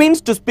 Dict means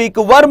to speak,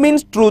 ver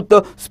means truth.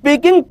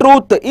 Speaking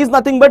truth is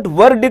nothing but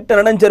verdict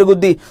అనడం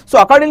జరుగుద్ది. So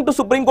according to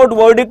supreme court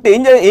verdict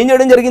ఏం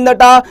చేయడం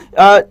జరిగిందట,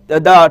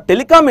 the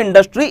telecom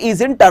industry is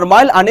in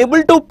turmoil,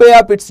 unable to pay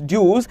up its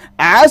dues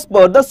as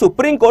per the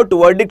supreme court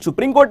verdict.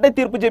 Supreme court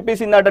తీర్పు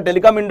చెప్పేసిందట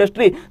telecom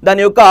industry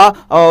దాని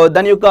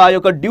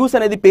యొక్క dues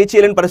అనేది pay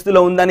చేయలేని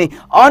పరిస్థితిలో ఉందని.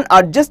 On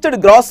adjusted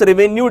gross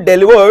revenue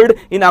delivered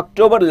in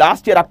October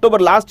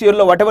last year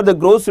లో what ever the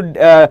gross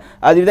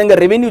అది విధంగా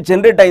రెవెన్యూ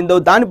జనరేట్ అయిందో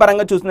దాని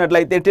పరంగా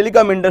చూసినట్లయితే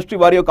టెలికాం ఇండస్ట్రీ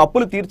వారి యొక్క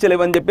అప్పులు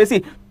తీర్చలేవని చెప్పేసి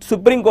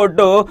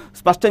సుప్రీంకోర్టు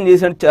స్పష్టం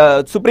చేసిన,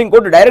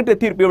 సుప్రీంకోర్టు డైరెక్ట్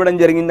తీర్పు ఇవ్వడం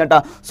జరిగిందట.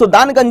 సో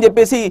దానికని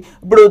చెప్పేసి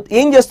ఇప్పుడు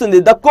ఏం చేస్తుంది,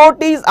 the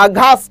court is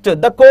aghast.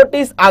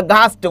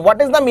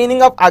 What is the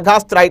meaning of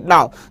aghast right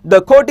now? The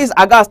court is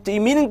aghast. ఈ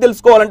మీనింగ్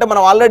తెలుసుకోవాలంటే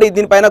మనం ఆల్రెడీ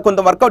దీనిపైన కొంత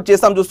వర్కౌట్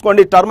చేస్తాం.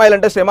 చూసుకోండి, టర్మాయిల్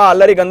అంటే శ్రమ,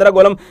 అల్లరి,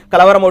 గందరగోళం,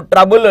 కలవరము,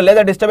 ట్రబుల్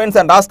లేదా డిస్టర్బెన్స్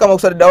అని రాస్తాం.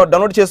 ఒకసారి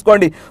డౌన్లోడ్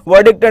చేసుకోండి.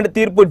 వర్డిక్ట్ అంటే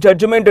తీర్పు,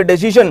 judgement,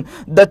 decision.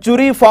 The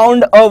jury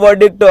found a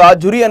verdict. ఆ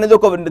జ్యూరీ అనేది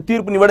ఒక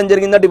తీర్పుని ఇవ్వడం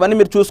జరిగిందంటే ఇవన్నీ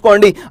మీరు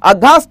చూసుకోండి.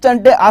 అగాస్ట్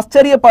అంటే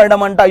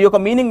ఆశ్చర్యపడడం అంట. ఈ యొక్క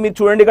మీనింగ్ మీరు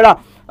చూడండి ఇక్కడ.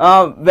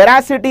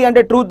 వెరాసిటీ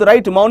అంటే truth,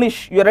 right Mounish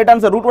your right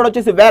answer. Root word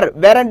వచ్చేసి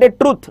వేర్ అంటే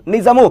ట్రూత్,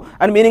 నిజము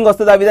అని మీనింగ్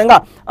వస్తుంది. ఆ విధంగా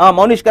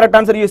Mounish correct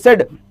answer, you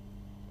said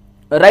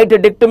right.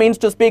 Dict means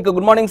to speak.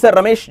 Good morning sir.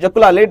 Ramesh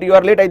Jakula, late, you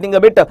are late I think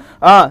a bit.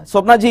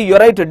 Swapna ji, you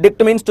are right,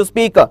 dict means to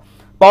speak.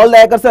 Paul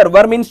Dayakar sir,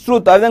 ver means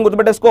truth. ఆ విధంగా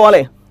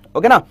గుర్తుపెట్టేసుకోవాలి,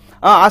 ఓకేనా.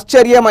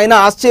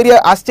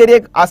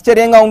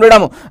 ఆశ్చర్యంగా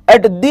ఉండడం.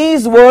 At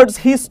these words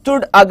he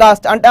stood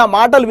aghast అంటే ఆ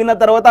మాటలు విన్న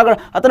తర్వాత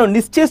అతను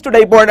నిశ్చేష్టుడు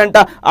అయిపోయాడంట,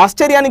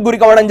 ఆశ్చర్యానికి గురి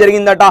కావడం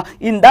జరిగిందట.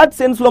 ఇన్ దట్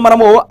సెన్స్ లో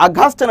మనము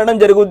అగాస్ట్ అనడం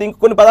జరుగుతుంది.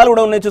 ఇంకొన్ని పదాలు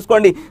కూడా ఉన్నాయి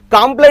చూసుకోండి.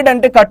 కాంప్లైంట్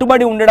అంటే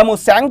కట్టుబడి ఉండడము.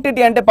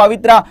 శాంక్టిటీ అంటే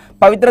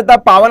పవిత్రత,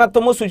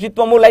 పావనత్వము,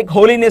 శుచిత్వము, like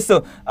holiness.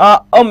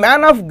 A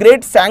man of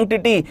great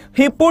sanctity,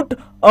 he put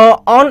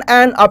on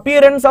an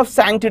appearance of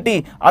sanctity.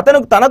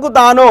 తనకు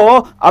తాను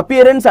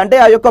అపియరెన్స్ అంటే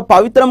ఆ యొక్క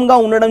పవిత్రంగా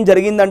ఉండడం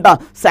జరిగిందంట.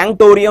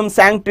 శాంక్టోరియం,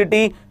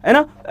 శాంక్టిటీ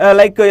అయినా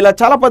లైక్ ఇలా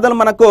చాలా పదాలు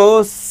మనకు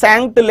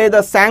శాంక్ట్ లేదా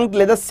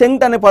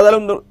సెంక్ట్ అనే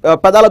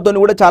పదాలతో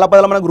కూడా చాలా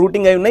పదాలు మనకు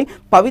రూటింగ్ అయి ఉన్నాయి.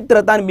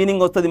 పవిత్రత అని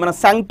మీనింగ్ వస్తుంది. మన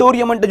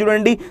శాంక్టోరియం అంటే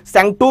చూడండి,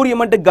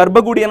 శాంక్టోరియం అంటే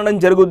గర్భగుడి అనడం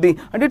జరుగుద్ది.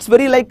 అంటే it's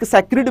very like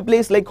sacred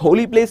place, like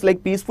holy place,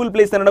 like peaceful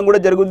place అనడం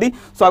కూడా జరుగుద్ది.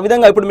 సో ఆ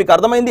విధంగా ఇప్పుడు మీకు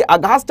అర్థమైంది.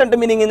 అగాస్ట్ అంటే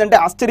మీనింగ్ ఏంటంటే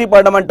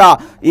ఆశ్చర్యపడడం అంట.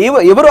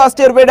 ఎవరు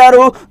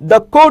ఆశ్చర్యపడ్డారు?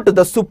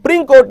 The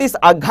supreme court is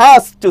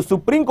aghast.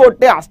 Supreme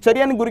కోర్టే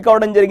ఆశ్చర్యానికి గురి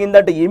కావడం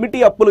జరిగిందట. ఏమిటి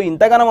అప్పులు,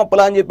 ఇంతగానం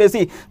అప్పులా అని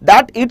చెప్పేసి.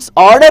 That it's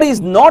order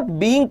is not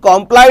being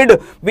complied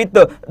with.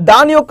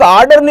 దాని యొక్క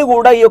ఆర్డర్ ని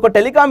కూడా ఈ యొక్క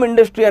టెలికాం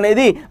ఇండస్ట్రీ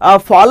అనేది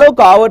ఫాలో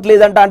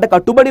కావట్లేదంట, అంటే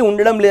కట్టుబడి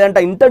ఉండడం లేదంట.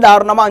 ఇంత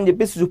దారుణమా అని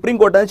చెప్పేసి సుప్రీం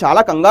కోర్ట్ అనేది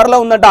చాలా కంగారులో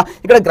ఉందంట.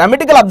 ఇక్కడ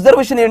గ్రామటికల్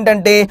అబ్జర్వేషన్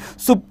ఏంటంటే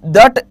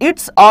that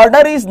it's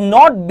order is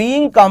not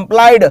being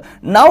complied.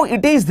 Now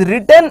it is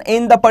return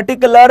in the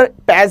particular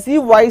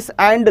passive voice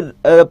and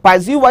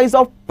passive voice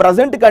of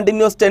present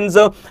continuous tense,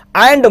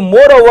 and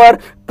moreover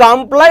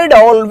complied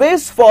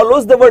always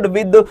follows the word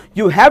with.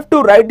 You have to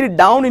write it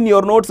down in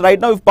your notes right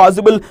now if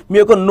possible. మీ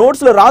యొక్క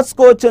notes లో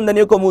రాసుకోవచ్చు అని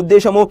దాని యొక్క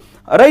ఉద్దేశము,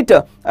 right.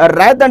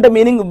 Right అంటే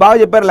meaning బాగా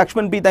చెప్పారు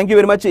Laxman P, thank you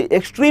very much.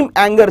 Extreme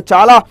anger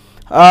చాలా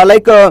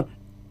like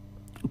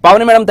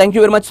Pawan madam, thank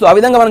you very much. So ఆ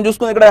విధంగా మనం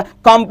చూసుకుని ఇక్కడ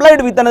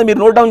కంప్లైడ్ విత్ అనేది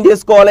మీరు నోట్ డౌన్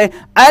చేసుకోవాలి.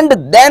 అండ్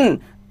దెన్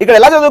ఇక్కడ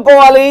ఎలా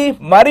చదువుకోవాలి,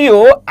 మరియు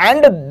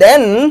and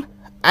then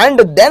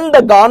and then the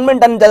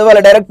government అని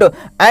చదవాలి direct.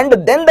 And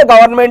then the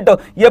government,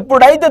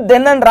 ఎప్పుడైతే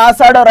దెన్ అని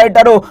రాశాడో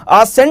రైటరు ఆ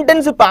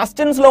సెంటెన్స్ పాస్ట్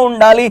టెన్స్ లో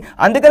ఉండాలి.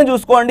 అందుకని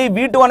చూసుకోండి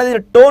V2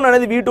 అనేది టోన్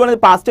అనేది V2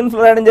 అనేది పాస్ట్ టెన్స్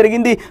లో రాయడం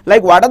జరిగింది.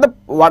 Like what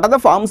are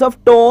the forms of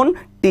tone?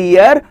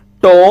 Tear,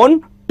 tone,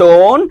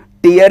 tone,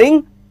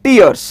 tearing,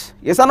 tears.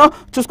 ఎసానో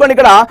చూసుకోండి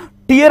ఇక్కడ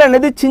టియర్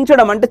అనేది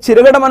చించడం అంటే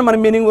చిరగడం అని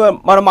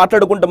మనం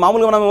మాట్లాడుకుంటాం.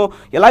 మామూలుగా మనము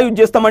ఎలా యూజ్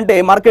చేస్తామంటే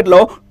మార్కెట్లో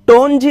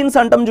టోన్ జీన్స్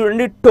అంటాం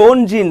చూడండి.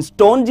 టోన్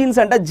జీన్స్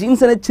అంటే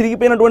జీన్స్ అనేది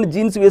చిరిగిపోయినటువంటి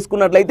జీన్స్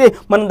వేసుకున్నట్లయితే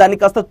మనం దాన్ని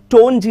కాస్త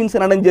టోన్ జీన్స్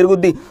అనడం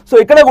జరుగుద్ది. సో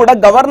ఇక్కడ కూడా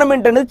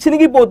గవర్నమెంట్ అనేది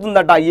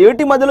చిరిగిపోతుందట.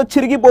 ఏటి మధ్యలో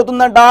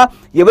చిరిగిపోతుందట?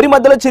 ఎవరి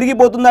మధ్యలో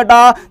చిరిగిపోతుందట?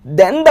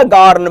 Then the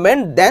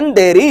government, then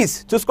there is.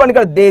 చూసుకోండి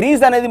ఇక్కడ దేర్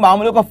ఈస్ అనేది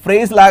మామూలుగా ఒక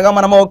ఫ్రేజ్ లాగా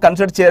మనము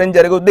కన్సిడర్ చేయడం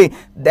జరుగుద్ది.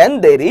 Then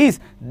there is,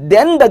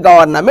 then the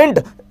government,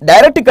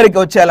 direct ఇక్కడికి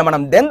వచ్చేయాలి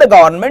మనం. Then the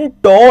government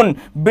tone,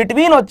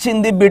 between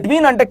వచ్చింది.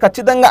 బిట్వీన్ అంటే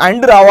ఖచ్చితంగా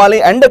అండ్ రావాలి.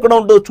 అండ్ ఎక్కడ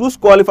ఉంటుందో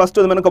చూసుకోవాలి ఫస్ట్,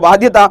 మనకు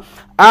బాధ్యత.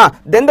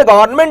 Then the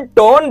government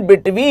tone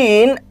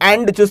between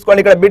and.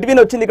 చూసుకోండి ఇక్కడ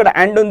బిట్వీన్ వచ్చింది, ఇక్కడ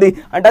అండ్ ఉంది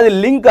అంటే అది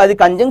లింక్, అది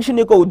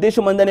కంజంక్షన్ యొక్క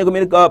ఉద్దేశం ఉందని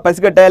మీరు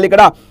పసిగట్టాలి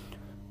ఇక్కడ.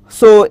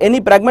 సో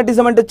ఎనీ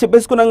ప్రాగ్మాటిజం అంటే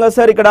చెప్పేసుకున్నాం కదా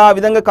సార్. ఇక్కడ ఆ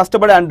విధంగా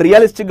కష్టపడి అండ్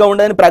రియలిస్టిక్గా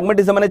ఉండదని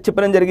ప్రాగ్మాటిజం అనేది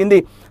చెప్పడం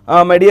జరిగింది.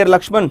 మై డియర్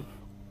లక్ష్మణ్,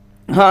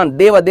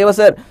 దేవ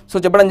సార్ సో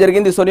చెప్పడం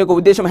జరిగింది. సో నీ యొక్క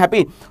ఉద్దేశం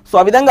హ్యాపీ. సో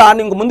ఆ విధంగా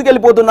నేను ముందుకు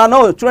వెళ్ళిపోతున్నాను.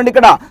 చూడండి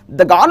ఇక్కడ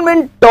the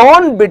government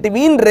tone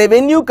between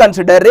revenue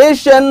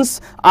considerations.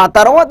 ఆ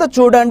తర్వాత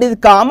చూడండి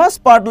కామర్స్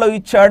పార్ట్లో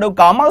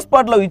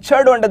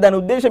ఇచ్చాడు అంటే దాని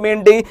ఉద్దేశం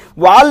ఏంటి?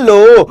 వాళ్ళు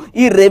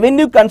ఈ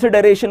రెవెన్యూ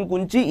కన్సిడరేషన్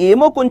గురించి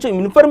ఏమో కొంచెం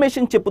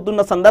ఇన్ఫర్మేషన్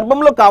చెప్పుతున్న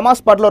సందర్భంలో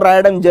కామర్స్ పార్ట్లో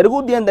రాయడం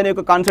జరుగుద్ది అని దాని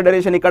యొక్క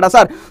కన్సిడరేషన్ ఇక్కడ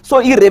సార్. సో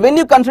ఈ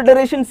రెవెన్యూ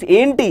కన్సిడరేషన్స్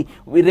ఏంటి?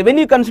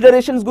 రెవెన్యూ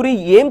కన్సిడరేషన్స్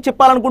గురించి ఏం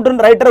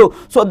చెప్పాలనుకుంటున్నారు రైటరు?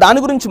 సో దాని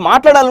గురించి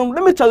మాట్లాడాలనుకుంటే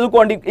మీరు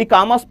చదువుకోండి. ఈ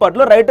కామర్స్ పార్ట్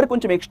లో రైటర్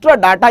కొంచెం ఎక్స్ట్రా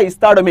డేటా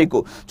ఇస్తాడు మీకు.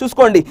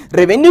 చూసుకోండి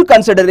revenue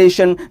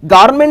consideration,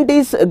 government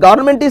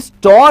is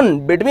tone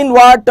between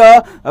what?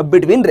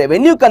 Between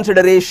revenue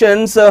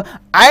considerations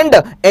and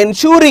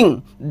ensuring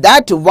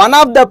that one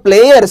of the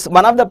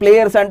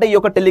players అంటే ఈ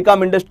యొక్క టెలికాం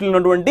ఇండస్ట్రీలో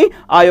ఉన్నటువంటి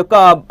ఆ యొక్క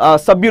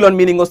సభ్యులు అని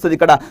మీనింగ్ వస్తుంది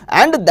ఇక్కడ.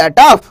 And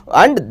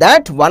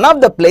that one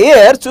of the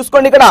players.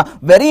 చూసుకోండి ఇక్కడ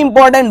very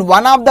important,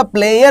 one of the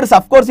players.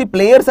 Of course ఈ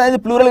ప్లేయర్స్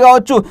అనేది ప్లూరల్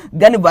కావచ్చు,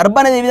 కానీ వర్బ్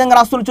అనేది ఏ విధంగా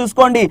రాస్తున్నారు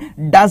చూసుకోండి.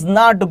 డస్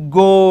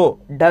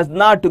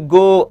నాట్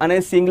గో అనే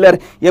సింగులర్.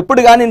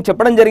 ఎప్పుడు కానీ నేను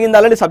చెప్పడం జరిగింది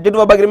ఆల్రెడీ, సబ్జెక్ట్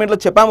వర్బ్ అగ్రిమెంట్ లో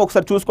చెప్పాము,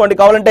 ఒకసారి చూసుకోండి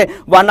కావాలంటే.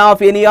 One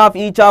of, any of,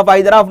 each of,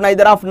 either of,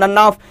 neither of, none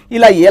of,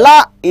 ఇలా ఎలా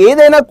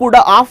ఏదైనా కూడా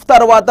ఆఫ్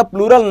తర్వాత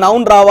ప్లూరల్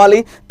నౌన్ రావాలి,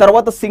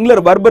 తర్వాత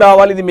సింగులర్ వర్బ్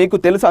రావాలి. ఇది మీకు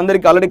తెలుసు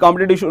అందరికీ, ఆల్రెడీ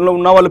కాంపిటీషన్ లో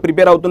ఉన్న వాళ్ళు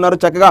ప్రిపేర్ అవుతున్నారు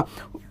చక్కగా.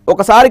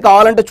 ఒకసారి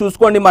కావాలంటే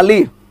చూసుకోండి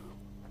మళ్ళీ.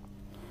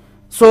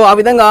 సో ఆ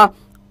విధంగా,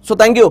 so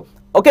thank you.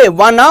 Okay,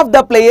 one of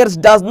the players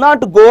does not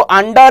go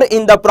under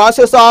in the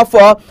process of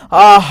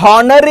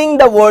honoring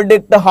the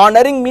verdict.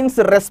 Honoring means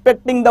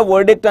respecting the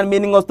verdict and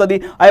meaning వస్తుంది.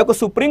 ఆ యొక్క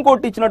సుప్రీం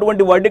కోర్టు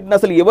ఇచ్చినటువంటి వర్డిక్ట్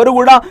అసలు ఎవరు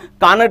కూడా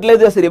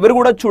కానట్లేదు, అసలు ఎవరు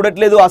కూడా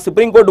చూడట్లేదు, ఆ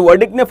సుప్రీం కోర్టు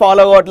వర్డిక్ట్ నే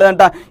ఫాలో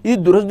అవ్వట్లేదంట. ఇది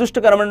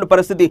దురదృష్టకరమైన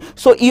పరిస్థితి.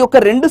 సో ఈ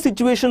యొక్క రెండు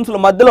సిచ్యువేషన్స్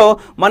మధ్యలో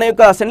మన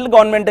యొక్క సెంట్రల్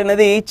గవర్నమెంట్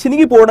అనేది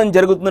చినిగిపోవడం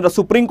జరుగుతుందంట.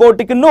 సుప్రీం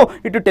కోర్టుకిను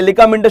ఇటు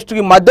టెలికాం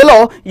ఇండస్ట్రీకి మధ్యలో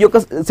ఈ యొక్క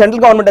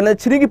సెంట్రల్ గవర్నమెంట్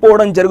అనేది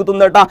చినిగిపోవడం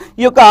జరుగుతుందట.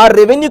 ఈ యొక్క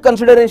రెవెన్యూ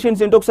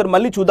కన్సిడరేషన్స్ ఏంటో ఒకసారి మళ్ళీ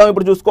చూద్దాం.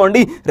 ఇప్పుడు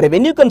చూసుకోండి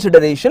revenue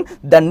consideration,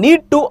 the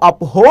need to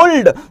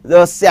uphold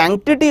the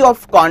sanctity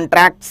of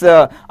contracts.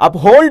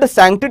 Uphold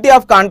sanctity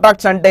of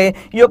contracts అంటే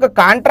ఈ యొక్క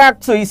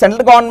కాంట్రాక్ట్స్ ఈ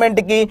సెంట్రల్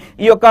గవర్నమెంట్ కి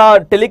ఈ యొక్క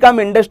టెలికాం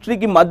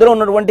ఇండస్ట్రీకి మధ్యలో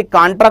ఉన్నటువంటి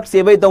కాంట్రాక్ట్స్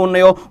ఏవైతే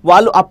ఉన్నాయో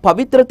వాళ్ళు ఆ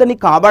పవిత్రతని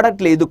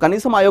కాపాడట్లేదు,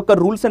 కనీసం ఆ యొక్క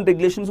రూల్స్ అండ్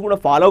రెగ్యులేషన్స్ కూడా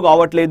ఫాలో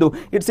కావట్లేదు.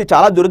 ఇట్స్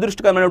చాలా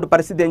దురదృష్టకరమైన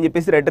పరిస్థితి అని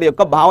చెప్పేసి రైటర్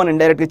యొక్క భావన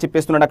ఇండైరెక్ట్ గా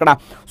చెప్పేస్తున్నాడు అక్కడ.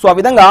 సో ఆ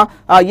విధంగా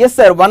yes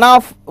sir,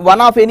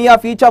 one of, any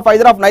of, each of,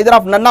 either of, neither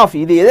of, none of,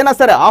 ఇది ఏదైనా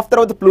సరే ఆఫ్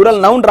తర్వాత ప్లూరల్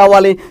నౌన్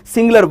రావాలి,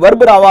 సింగులర్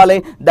వర్బ్ రావాలి.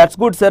 That's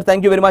good sir,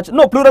 thank you very much.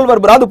 No plural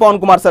verb రాదు పవన్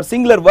కుమార్ సార్,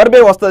 సింగులర్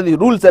వర్బే వస్తుంది,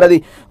 rule sir అది.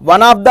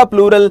 One of the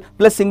plural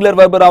plus singular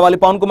verb రావాలి.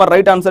 Pawan Kumar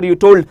right answer you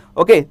told.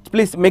 Okay,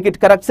 please make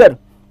it correct sir.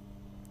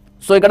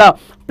 So ఇక్కడ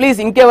please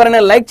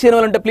ఇంకెవరైనా like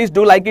చేయాలంటే please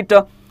do like it.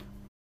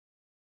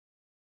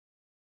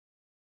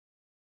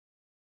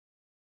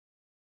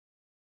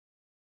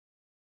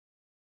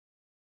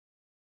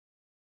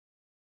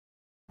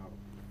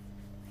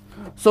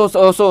 So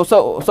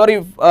sorry,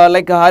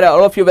 like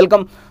all of you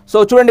welcome. So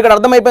చూడండి ఇక్కడ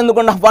అర్థమైపోయింది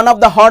అనుకోండి. One of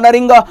the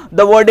honouring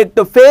the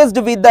verdict faced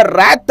with the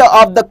Rath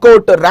of the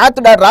court. Rath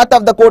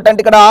of the court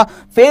అంటే ఇక్కడ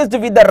faced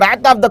with the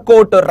Rath of the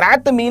court.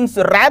 Rath means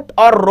Rath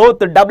are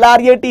wrote,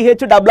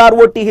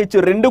 WRATH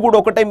రెండు కూడా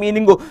ఒకటే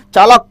meaning.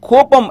 చాలా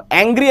కోపం,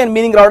 angry అని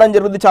meaning రావడం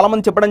జరుగుతుంది, చాలా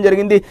మంది చెప్పడం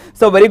జరిగింది.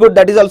 So very good,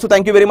 that is also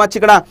thank you very much.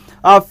 ఇక్కడ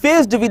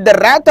faced with the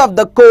Rath of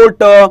the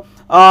court,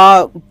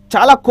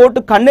 చాలా కోర్టు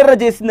కన్నెర్ర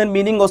చేసిందని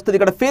మీనింగ్ వస్తుంది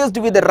ఇక్కడ. Faced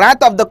with the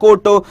Rath of the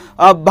court.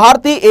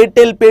 Bharati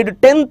Airtel paid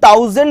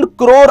 10,000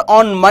 crore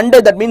on Monday,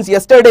 that means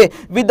yesterday,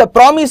 with the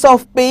promise of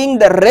paying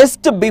the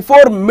rest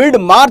before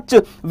mid-March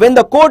when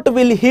the court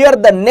will hear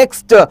the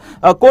next.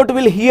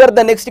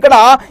 ఇక్కడ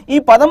ఈ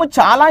పదము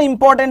చాలా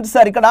important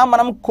sir. ఇక్కడ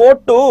మనం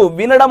court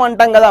వినడం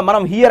అంటాం కదా,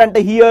 మనం హియర్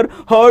అంటే హియర్,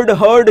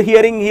 హర్డ్,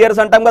 హియరింగ్,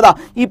 హియర్స్ అంటాం కదా.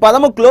 ఈ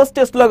పదము క్లోజ్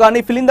టెస్ట్ లో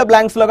కానీ ఫిల్ ఇన్ ద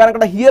బ్లాంక్స్ లో కానీ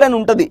అక్కడ హియర్ అని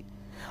ఉంటుంది.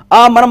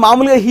 మనం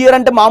మామూలుగా హియర్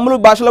అంటే మామూలు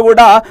భాషలో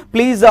కూడా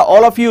please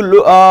all of you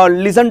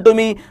listen to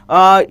me,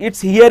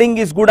 it's hearing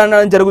is good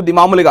అనడం జరుగుద్ది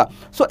మామూలుగా.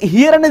 సో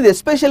హియర్ అనేది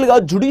ఎస్పెషల్గా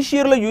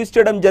జుడిషియరీలో యూజ్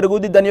చేయడం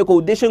జరుగుద్ది. దాని యొక్క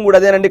ఉద్దేశం కూడా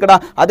అదేనండి. ఇక్కడ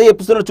అదే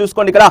ఎపిసోడ్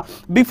చూసుకోండి. ఇక్కడ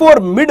before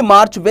mid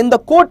March when the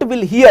court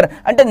will here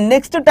అంటే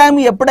నెక్స్ట్ టైం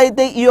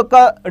ఎప్పుడైతే ఈ యొక్క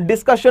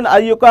డిస్కషన్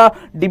ఈ యొక్క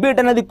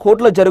డిబేట్ అనేది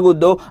కోర్టులో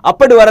జరుగుద్దో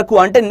అప్పటి వరకు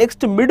అంటే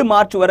నెక్స్ట్ మిడ్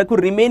మార్చ్ వరకు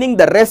remaining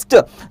the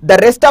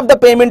rest of the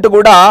payment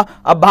కూడా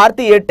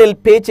భారతీ ఎయిర్టెల్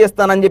పే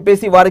చేస్తానని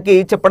చెప్పేసి వారికి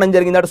చెప్పడం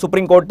జరిగింది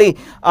సుప్రీంకోర్టు.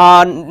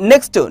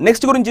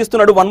 నెక్స్ట్ గురించి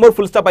ఇస్తున్నాడు. వన్ మోర్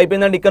ఫుల్ స్టాప్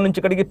అయిపోయిందండి. ఇక్కడ నుంచి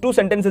ఇక్కడికి 2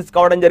 సెంటెన్సెస్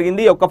కావడం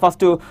జరిగింది ఒక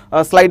ఫస్ట్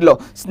స్లైడ్ లో.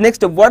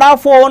 నెక్స్ట్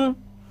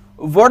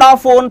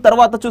వొడాఫోన్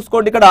తర్వాత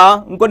చూసుకోండి. ఇక్కడ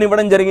ఇంకొన్ని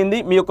ఇవ్వడం జరిగింది,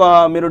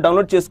 మీరు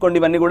డౌన్లోడ్ చేసుకోండి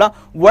ఇవన్నీ కూడా.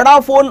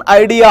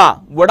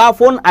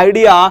 వొడాఫోన్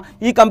ఐడియా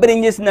ఈ కంపెనీ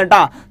ఏం చేసిందంట,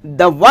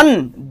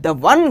 the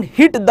one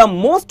hit the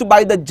most by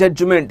the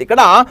judgement.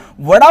 ఇక్కడ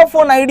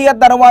వొడాఫోన్ ఐడియా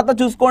తర్వాత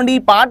చూసుకోండి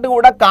ఈ పార్ట్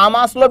కూడా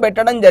కామాస్ లో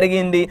పెట్టడం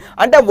జరిగింది.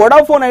 అంటే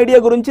వొడాఫోన్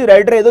ఐడియా గురించి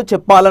రైటర్ ఏదో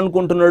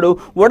చెప్పాలనుకుంటున్నాడు.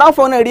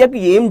 వొడాఫోన్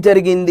ఐడియాకి ఏం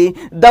జరిగింది,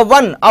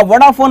 ఆ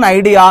వొడాఫోన్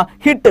ఐడియా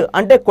హిట్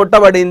అంటే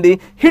కొట్టబడింది,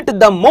 hit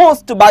the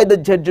most by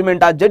the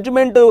judgement. ఆ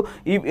జడ్జ్మెంట్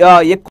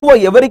ఎక్కువ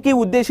ఎవరికి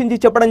ఉద్దేశించి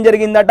చెప్పడం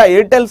జరిగిందట,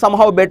 ఎయిర్టెల్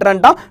సమ్హౌ బెటర్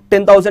అంట,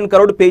 10,000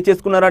 crore పే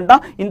చేసుకున్నారంట,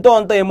 ఇంతో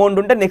అంత అమౌంట్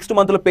ఉంటే నెక్స్ట్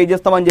మంత్ లో పే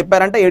చేస్తామని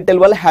చెప్పారంట. ఎయిర్టెల్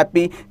వాళ్ళు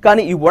హ్యాపీ.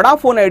 కానీ ఈ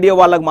వొడాఫోన్ ఐడియా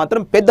వాళ్ళకి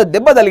మాత్రం పెద్ద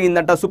దెబ్బ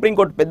తగిలిందంట,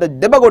 సుప్రీంకోర్టు పెద్ద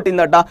దెబ్బ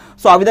కొట్టిందట.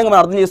 సో ఆ విధంగా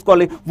మనం అర్థం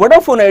చేసుకోవాలి.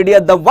 Vodafone idea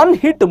the one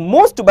hit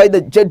most by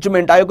the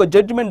judgement, ఆ యొక్క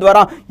జడ్జ్మెంట్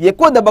ద్వారా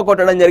ఎక్కువ దెబ్బ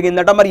కొట్టడం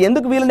జరిగిందట. మరి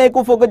ఎందుకు వీళ్ళని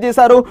ఎక్కువ ఫోకస్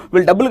చేశారు,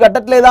 వీళ్ళు డబ్బులు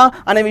కట్టట్లేదా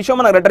అనే విషయం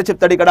మనకు రైటర్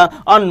చెప్తాడు ఇక్కడ.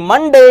 On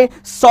Monday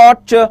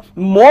sought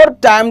more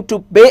time to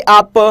pay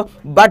up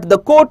but the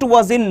court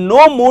was in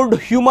no mood to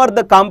humor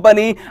the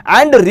company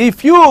and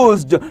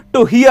refused to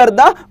hear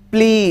the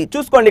plea.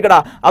 చూసుకోండి ఇక్కడ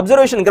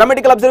అబ్జర్వేషన్,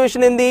 గ్రామటికల్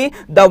అబ్జర్వేషన్ ఏంది,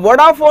 the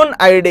Vodafone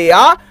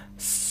idea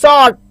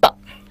sought,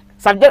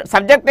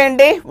 subject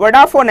ఏంటి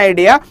Vodafone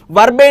idea,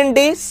 verb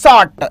ఏంటి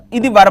సాట్,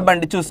 ఇది verb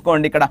అండి.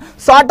 చూసుకోండి ఇక్కడ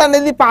సాట్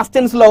అనేది పాస్ట్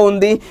టెన్స్ లో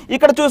ఉంది.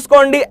 ఇక్కడ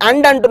చూసుకోండి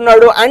అండ్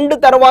అంటున్నాడు, అండ్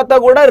తర్వాత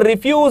కూడా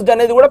రిఫ్యూజ్డ్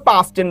అనేది కూడా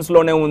పాస్ట్ టెన్స్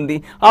లోనే ఉంది.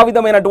 ఆ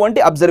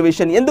విధమైనటువంటి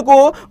అబ్జర్వేషన్. ఎందుకు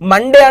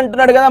మండే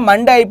అంటున్నాడు కదా,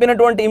 మండే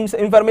అయిపోయినటువంటి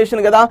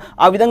ఇన్ఫర్మేషన్ కదా,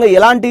 ఆ విధంగా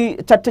ఎలాంటి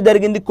చర్చ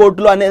జరిగింది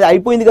కోర్టులో అనేది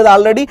అయిపోయింది కదా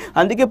ఆల్రెడీ,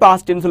 అందుకే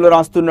పాస్ట్ టెన్స్ లో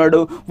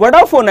రాస్తున్నాడు.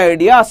 Vodafone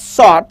idea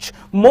short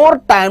more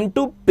time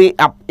to pay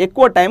up,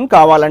 ఎక్కువ టైం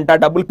కావాలంట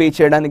డబ్బులు పే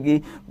చేయడానికి.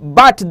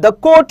 బట్ ద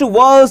కోర్ట్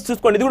వాస్,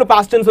 చూసుకోండి ఇది కూడా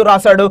పాస్ట్ టెన్స్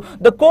రాశాడు,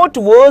 the court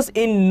was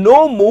in no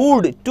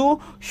mood to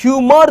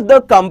humour the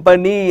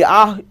company,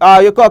 ఆ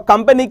యొక్క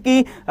కంపెనీకి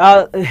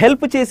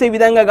హెల్ప్ చేసే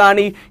విధంగా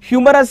కానీ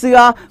హ్యూమరస్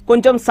గా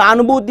కొంచెం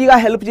సానుభూతిగా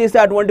హెల్ప్ చేసే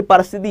అటువంటి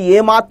పరిస్థితి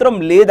ఏమాత్రం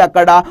లేదు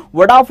అక్కడ.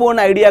 వొడాఫోన్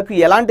ఐడియాకి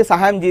ఎలాంటి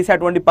సహాయం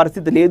చేసేటువంటి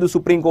పరిస్థితి లేదు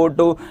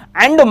సుప్రీంకోర్టు.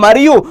 అండ్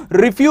మరియు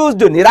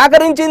రిఫ్యూజ్డ్,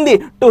 నిరాకరించింది,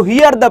 టు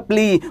హియర్ ద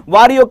ప్లీ,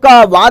 వారి యొక్క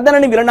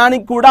వాదనని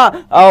వినడానికి కూడా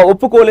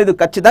ఒప్పుకోలేదు,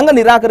 ఖచ్చితంగా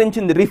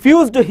నిరాకరించింది.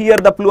 రిఫ్యూజ్డ్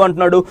హియర్ ద ప్లూ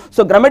అంటున్నాడు.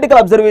 సో గ్రామటికల్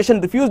అబ్జర్వేషన్,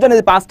 రిఫ్యూజ్డ్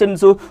అనేది పాస్ట్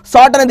టెన్స్,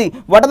 సాట్ అనేది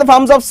what are the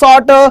forms of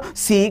short,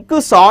 seek,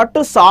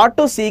 short,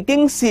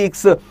 seeking,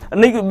 seeks.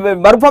 నీకు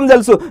వర్బ్ ఫార్మ్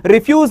తెలుసు,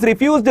 refuse,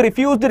 refused,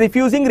 refused,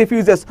 refusing,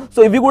 refuses. So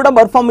ఇవి కూడా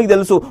వర్బ్ ఫార్మ్ మీకు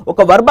తెలుసు.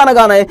 ఒక వర్బ్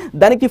అనగానే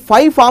దానికి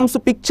 5 ఫార్మ్స్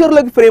పిక్చర్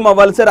లోకి ఫ్రేమ్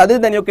అవ్వాలి సార్, అదే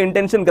దాని యొక్క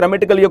ఇంటెన్షన్.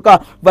 గ్రామటికల్ యొక్క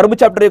వర్బ్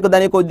చాప్టర్ యొక్క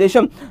దాని యొక్క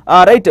ఉద్దేశం.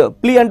 రైట్,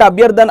 ప్లీ అంటే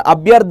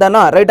అభ్యర్థన,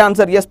 రైట్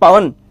ఆన్సర్. ఎస్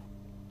పవన్,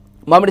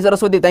 మామిడి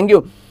Saraswati, thank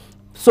you.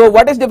 So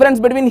what is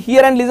difference between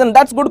here and listen,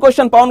 that's good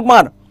question Pawan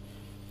Kumar.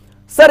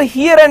 Sir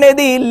here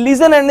అనేది,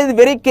 లిజన్ అనేది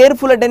వెరీ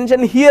కేర్ఫుల్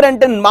అటెన్షన్. హియర్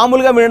అంటే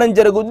మామూలుగా వినడం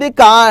జరుగుద్ది,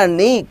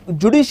 కానీ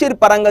జుడిషియరీ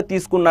పరంగా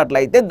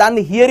తీసుకున్నట్లయితే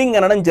దాన్ని హియరింగ్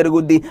అనడం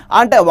జరుగుద్ది.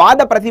 అంటే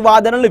వాద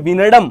ప్రతివాదనలు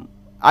వినడం.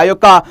 ఆ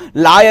యొక్క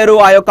లాయరు,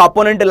 ఆ యొక్క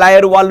అపోనెంట్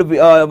లాయరు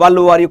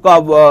వాళ్ళు వారి యొక్క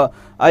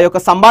ఆ యొక్క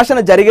సంభాషణ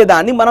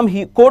జరిగేదాన్ని మనం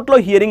కోర్టులో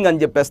హియరింగ్ అని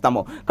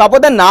చెప్పేస్తాము.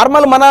 కాకపోతే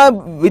నార్మల్ మన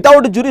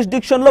వితౌట్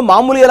జ్యూరిస్డిక్షన్ లో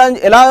మామూలు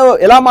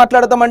ఎలా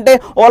మాట్లాడతామంటే,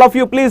 all of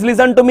you please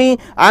listen to me,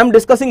 I'm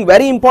discussing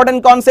very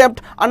important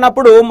concept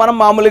అన్నప్పుడు మనం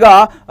మామూలుగా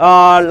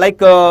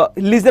లైక్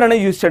లిజన్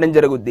అనేది యూజ్ చేయడం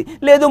జరుగుద్ది.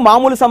 లేదు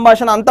మామూలు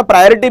సంభాషణ అంత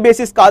ప్రయారిటీ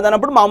బేసిస్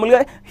కాదన్నప్పుడు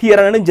మామూలుగా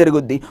హియర్ అనేది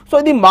జరుగుద్ది.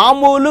 సో ఇది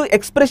మామూలు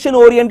ఎక్స్ప్రెషన్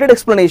ఓరియంటెడ్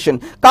ఎక్స్ప్లెనేషన్.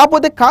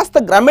 కాకపోతే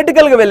కాస్త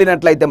గ్రామటికల్ గా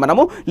వెళ్ళినట్లయితే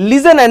మనము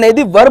లిజన్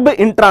అనేది వర్బ్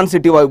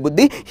ఇంట్రాన్సిటివ్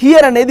అవుద్ది,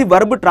 హియర్ అనేది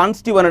వర్బ్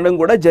ట్రాన్సిటివ్ అనడం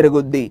కూడా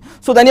జరుగుద్ది.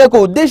 సో దాని యొక్క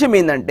ఉద్దేశం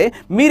ఏంటంటే,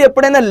 మీరు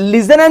ఎప్పుడైనా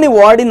లిజన్ అని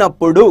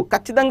వాడినప్పుడు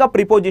ఖచ్చితంగా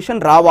ప్రిపోజిషన్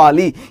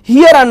రావాలి.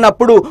 హియర్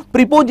అన్నప్పుడు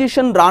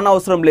ప్రిపోజిషన్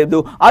రానవసరం లేదు.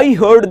 I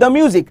heard the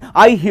music,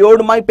 I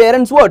heard my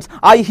parents words,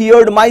 I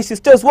heard my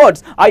sisters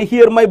words, I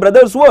here my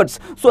brothers words.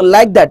 So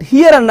like that.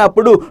 Here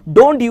అన్నప్పుడు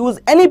don't use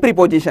any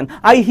preposition.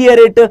 I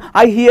here it,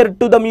 I here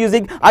to the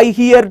music, I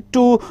here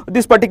to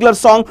this particular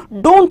song,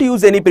 don't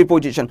use any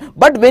preposition.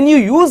 But when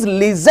you use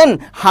listen,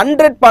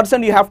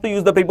 100% you have to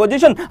use the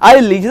preposition. I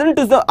listen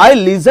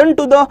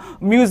to the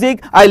music,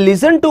 I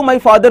listen to my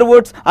father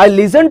words, I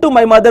listen to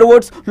my mother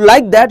words.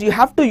 Like that you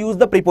have to use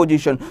the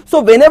preposition. So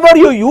whenever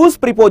you use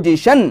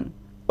preposition,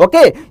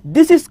 okay,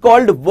 this is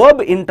called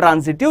verb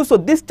intransitive. So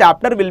this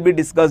chapter will be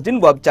discussed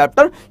in verb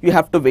chapter. You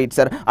have to wait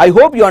sir. I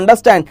hope you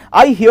understand.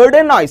 I heard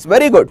a noise.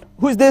 Very good.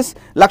 Who is this?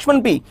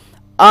 Lakshman P.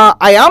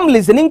 I am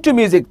listening to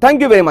music.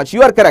 Thank you very much.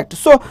 You are correct.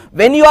 So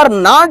when you are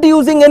not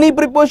using any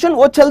preposition,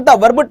 wo chalta,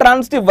 verb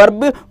transitive,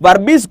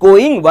 verb is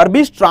going, verb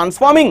is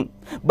transforming.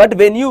 But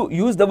when you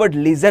use the word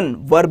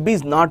listen, verb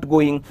is not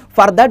going.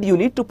 For that you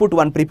need to put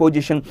one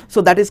preposition.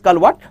 So that is called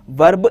what?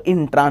 Verb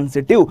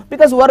intransitive.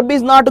 Because verb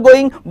is not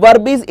going,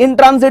 verb is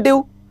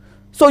intransitive.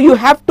 So you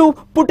have to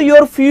put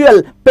your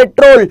fuel,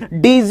 petrol,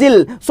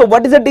 diesel. So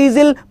what is a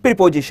diesel?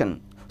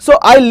 Preposition. So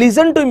I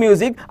listen to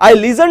music, I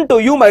listen to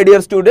you, my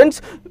dear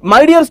students.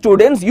 My dear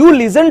students, you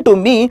listen to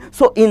me.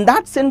 So in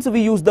that sense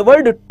we use the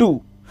word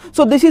to.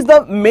 So this is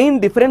the main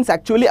difference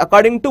actually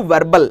according to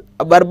verbal,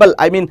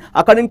 I mean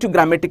according to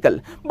grammatical.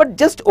 But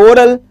just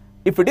oral,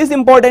 if it is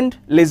important,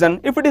 listen.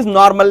 If it is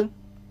normal,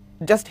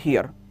 just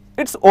hear.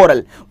 It's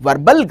oral.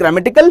 Verbal,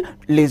 grammatical,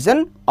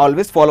 listen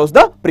always follows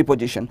the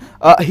preposition.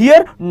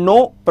 Here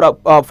no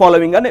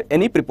following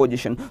any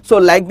preposition. So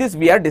like this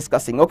we are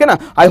discussing. Okay na?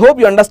 I hope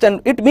you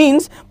understand. It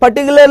means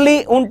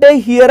particularly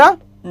unte hear?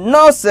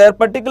 No sir,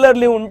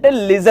 particularly unte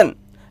listen.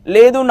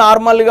 Ledu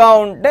normal ga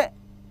unte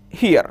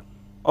hear.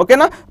 Okay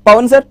na?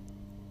 Pawan sir?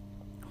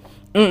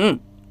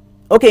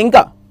 Okay,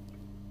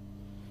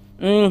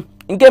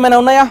 ఇంకేమైనా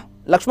ఉన్నాయా?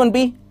 Laxman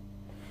P.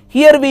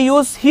 Here we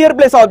use here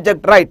plus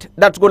object, right?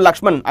 That's good,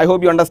 Lakshman. I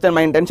hope you understand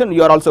my intention.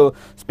 You are also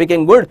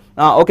speaking good.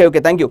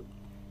 Okay, thank you.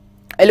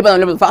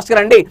 వెళ్ళిపోదాం ఫాస్ట్గా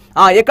రండి.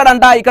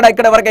 ఎక్కడంట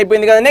ఇక్కడ వరకు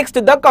అయిపోయింది కదా. Next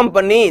the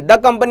company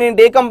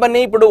అంటే ఏ కంపెనీ?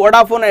 ఇప్పుడు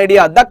Vodafone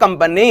idea. The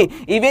company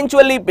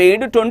eventually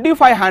paid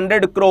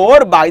 2500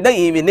 crore by the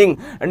evening.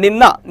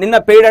 నిన్న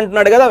పెయిడ్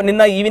అంటున్నాడు కదా,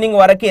 నిన్న ఈవినింగ్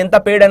వరకు ఎంత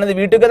పెయిడ్ అనేది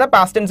వీటు కదా,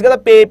 పాస్ట్ టెన్స్ కదా,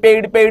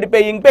 paid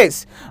paying face.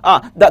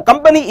 The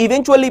company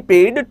eventually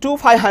paid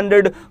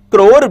 2500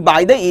 crore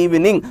by the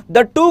evening. The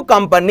two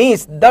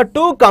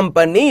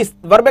companies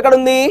verb ఎక్కడ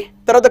ఉంది?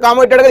 తర్వాత కామా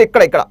పెట్టాడు కదా,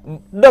 ఇక్కడ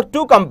the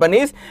two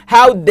companies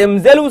have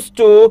themselves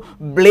to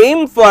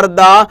blame for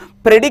the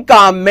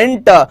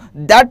predicament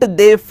that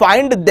they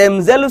find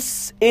themselves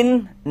in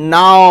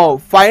now.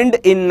 Find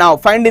in now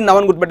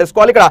అని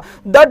గుర్తుపెట్టేసుకోవాలి. ఇక్కడ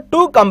the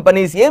two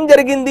companies ఏం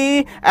జరిగింది?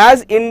 as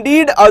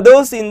indeed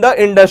others in the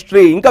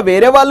industry. ఇంకా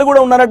వేరే వాళ్ళు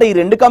కూడా ఉన్నారంట. ఈ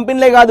రెండు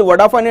కంపెనీలే కాదు,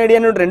 వోడాఫోన్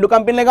ఐడియా అనే రెండు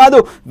కంపెనీలే కాదు,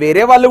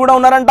 వేరే వాళ్ళు కూడా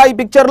ఉన్నారంట ఈ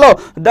పిక్చర్ లో.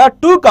 the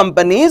two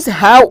companies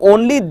have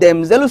only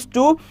themselves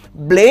to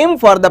blame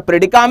for the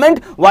predicament.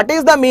 what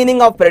is the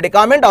meaning of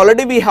predicament?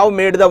 already we have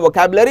made the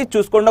vocabulary.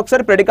 చూసుకోండి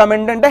ఒకసారి.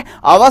 predicament అంటే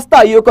అవస్థ,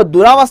 ఈ యొక్క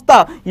దురవస్థ,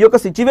 ఈ యొక్క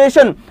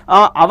సిచ్యువేషన్,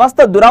 అవస్థ,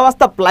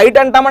 దురవస్థ, ప్లైట్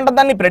అంటామంట,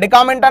 దాన్ని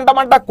ప్రెడికామెంట్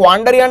అంటామంట,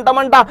 క్వాండరీ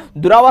అంటామంట.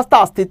 దురవస్థ,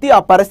 ఆ స్థితి, ఆ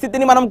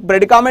పరిస్థితిని మనం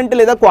ప్రెడికామెంట్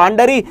లేదా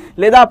క్వాండరీ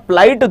లేదా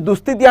ప్లైట్,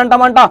 దుస్థితి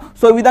అంటామంట.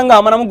 సో ఈ విధంగా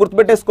మనం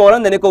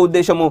గుర్తుపెట్టేసుకోవాలని దాని యొక్క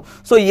ఉద్దేశము.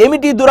 సో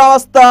ఏమిటి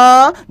దురవస్థ?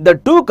 The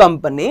two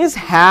companies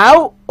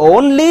have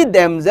only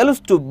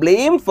themselves to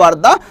blame for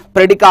the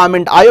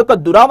ప్రెడికామెంట్. ఆ యొక్క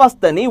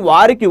దురవస్థని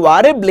వారికి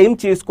వారే బ్లేమ్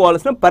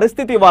చేసుకోవాల్సిన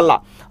పరిస్థితి వల్ల.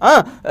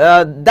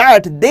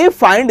 That they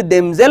find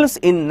themselves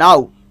in now.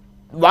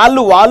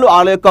 వాళ్ళు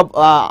వాళ్ళ యొక్క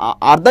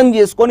అర్థం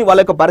చేసుకొని, వాళ్ళ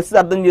యొక్క పరిస్థితి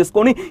అర్థం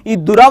చేసుకొని, ఈ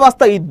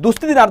దురవస్థ, ఈ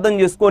దుస్థితిని అర్థం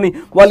చేసుకొని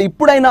వాళ్ళు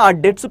ఇప్పుడైనా ఆ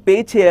డెట్స్ పే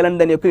చేయాలని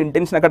దాని యొక్క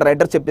ఇంటెన్షన్ అక్కడ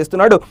రైటర్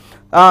చెప్పేస్తున్నాడు.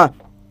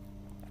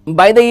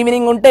 బై ద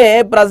ఈవినింగ్ ఉంటే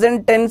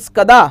ప్రజెంట్ టెన్స్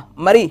కదా,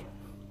 మరి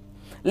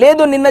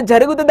లేదు నిన్న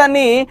జరుగుతుంది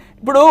దాన్ని.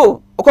 ఇప్పుడు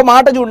ఒక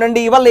మాట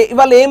చూడండి,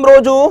 ఇవాళ ఏం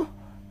రోజు?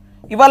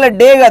 ఇవాళ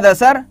డే కదా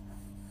సార్.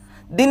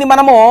 దీన్ని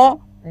మనము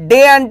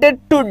డే అంటే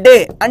టుడే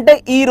అంటే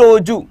ఈ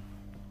రోజు,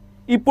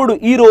 ఇప్పుడు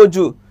ఈ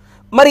రోజు.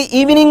 మరి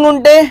ఈవినింగ్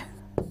ఉంటే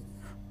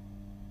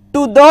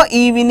టు ద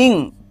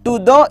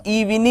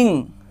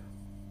ఈవినింగ్.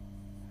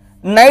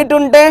 నైట్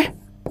ఉంటే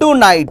టు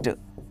నైట్.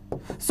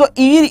 సో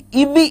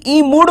ఇవి ఈ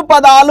మూడు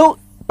పదాలు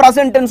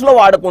ప్రెజెంట్ టెన్స్ లో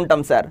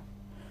వాడుకుంటాం sir.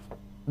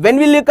 When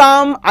will you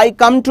come? I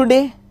come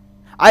today,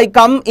 I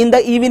come in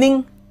the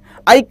evening,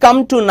 I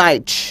come to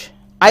night.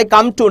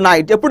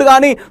 ఎప్పుడు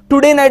కానీ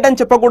టుడే నైట్ అని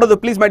చెప్పకూడదు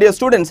ప్లీజ్ మై డియర్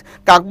స్టూడెంట్స్.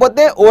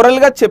 కాకపోతే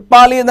ఓరల్గా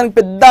చెప్పాలి, దానికి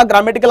పెద్ద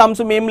గ్రామటికల్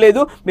అంశం ఏం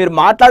లేదు. మీరు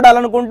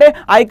మాట్లాడాలనుకుంటే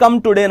ఐ కమ్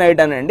టుడే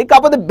నైట్ అనండి.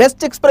 కాకపోతే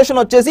బెస్ట్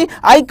ఎక్స్ప్రెషన్ వచ్చేసి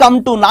I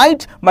come to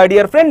night my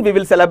dear friend, we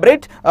will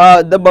celebrate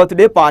the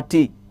birthday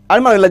party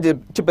అని మనం ఇలా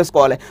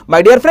చెప్పేసుకోవాలి. My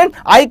dear friend,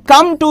 I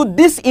come to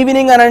this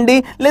evening అనండి,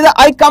 లేదా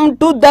I come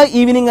to the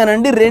evening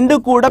అనండి. రెండు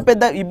కూడా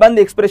పెద్ద ఇబ్బంది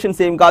ఎక్స్ప్రెషన్స్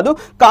ఏం కాదు.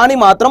 కానీ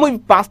మాత్రం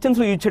పాస్ట్ టెన్స్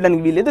లో యూజ్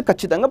చేయడానికి వీలేదు,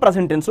 ఖచ్చితంగా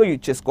ప్రెజెంట్ టెన్స్ లో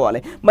యూజ్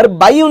చేసుకోవాలి. మరి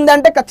బై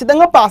ఉందంటే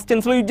ఖచ్చితంగా పాస్ట్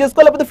టెన్స్ లో యూజ్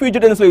చేసుకోవాలి, లేకపోతే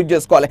ఫ్యూచర్ టెన్స్ లో యూజ్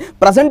చేసుకోవాలి.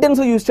 ప్రెజెంట్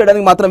టెన్స్ లో యూజ్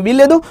చేయడానికి మాత్రం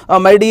వీలేదు.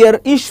 My dear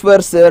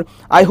Eshwar sir,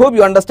 I hope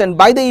you understand.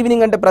 By the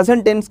evening అంటే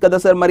ప్రెజెంట్ టెన్స్ కదా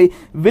సార్, మరి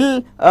విల్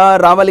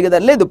రావాలి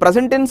కదా. లేదు,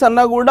 ప్రెజెంట్ టెన్స్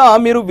అన్నా కూడా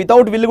మీరు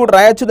వితౌట్ విల్ కూడా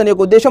రాయొచ్చు. దాని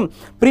యొక్క ఉద్దేశం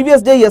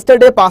previous day,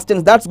 yesterday, past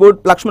tense. That's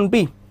good Laxman P.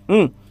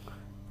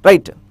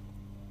 Right.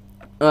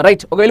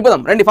 Okay,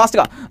 వెళ్ళిపోదాం రండి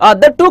ఫాస్ట్గా.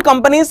 The two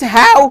companies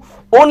have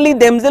only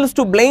themselves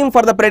to blame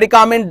for the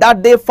predicament that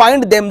they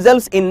find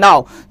themselves in now.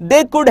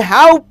 They could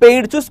have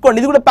paid. చూసుకోండి,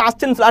 ఇది కూడా past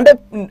tense, అంటే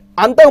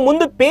అంతకు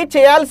ముందు pay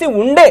చేయాల్సి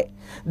ఉండే.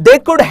 They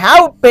could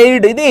have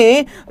paid, ఇది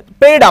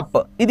పేడ్ అప్.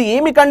 ఇది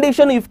ఏమి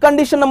కండిషన్? If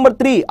condition number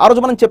 3. ఆ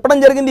రోజు మనం చెప్పడం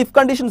జరిగింది ఇఫ్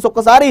కండిషన్స్.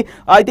 ఒక్కసారి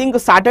I think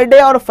Saturday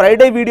or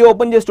Friday video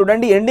open చేసి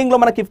చూడండి. ఎండింగ్ లో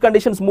మనకి ఇఫ్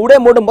కండిషన్స్ మూడే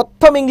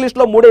మొత్తం ఇంగ్లీష్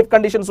లో 3 ఇఫ్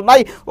కండిషన్స్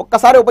ఉన్నాయి.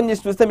 ఒక్కసారి ఓపెన్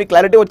చేసి చూస్తే మీకు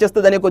క్లారిటీ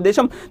వచ్చేస్తుంది అనే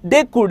ఉద్దేశం.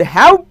 They could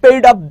have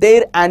paid up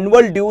there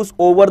annual dues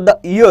over the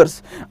years.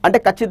 అంటే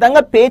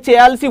ఖచ్చితంగా పే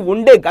చేయాల్సి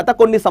ఉండే గత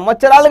కొన్ని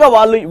సంవత్సరాలుగా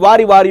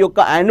వారి యొక్క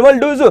యాన్యువల్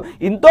డ్యూస్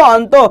ఇంతో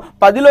అంతో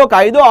 10లో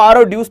 5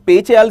 6 డ్యూస్ పే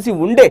చేయాల్సి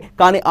ఉండే,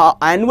 కానీ ఆ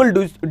యాన్యువల్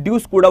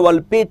డ్యూస్ కూడా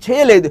వాళ్ళు పే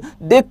చేయలేదు.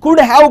 They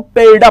could have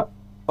paid up,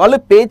 వాళ్ళు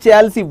పే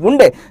చేయాల్సి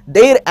ఉండే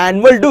there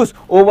annual dues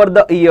over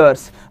the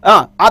years.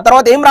 ఆ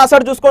తర్వాత ఏం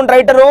రాశాడు చూసుకోండి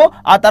రైటరు.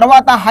 ఆ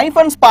తర్వాత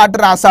హైఫన్స్ పార్ట్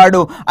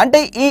రాశాడు. అంటే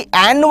ఈ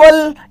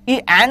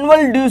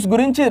యాన్యువల్ డ్యూస్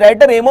గురించి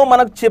రైటర్ ఏమో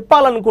మనకు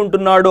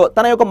చెప్పాలనుకుంటున్నాడు.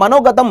 తన యొక్క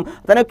మనోగతం,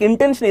 తన యొక్క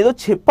ఇంటెన్షన్ ఏదో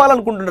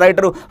చెప్పాలనుకుంటున్నాడు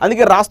రైటరు.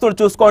 అందుకే రాస్తున్నాడు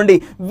చూసుకోండి.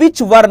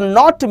 Which were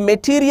not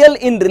material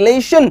in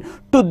relation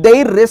to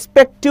their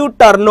respective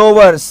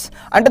టర్నోవర్స్.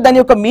 అంటే దాని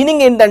యొక్క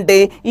మీనింగ్ ఏంటంటే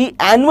ఈ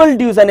యాన్యువల్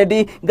డ్యూస్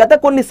అనేది గత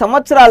కొన్ని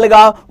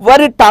సంవత్సరాలుగా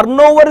వారి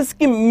టర్నోవర్స్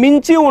కి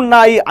మించి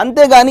ఉన్నాయి,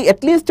 అంతేగాని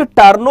అట్లీస్ట్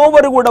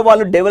టర్నోవర్ కూడా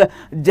వాళ్ళు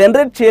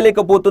జనరేట్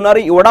చేయలేకపోతున్నారు.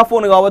 ఈ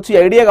వోడాఫోన్ కావచ్చు,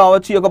 ఐడియా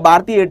కావచ్చు, ఈ యొక్క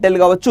భారతీయ ఎయిర్టెల్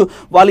కావచ్చు,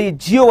 వాళ్ళు ఈ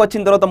జియో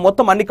వచ్చిన తర్వాత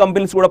మొత్తం అన్ని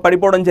కంపెనీస్ కూడా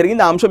పడిపోవడం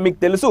జరిగింది. ఆ అంశం మీకు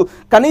తెలుసు.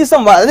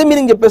 కనీసం అదే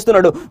మీనింగ్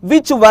చెప్పేస్తున్నాడు.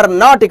 విచ్ వర్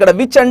నాట్, ఇక్కడ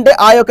విచ్ అంటే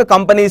ఆ యొక్క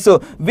companies,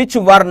 which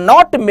were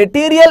not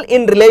material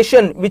in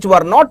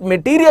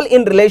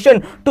relation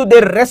to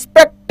their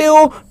respective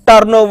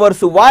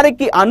టర్నోవర్స్.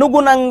 వారికి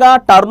అనుగుణంగా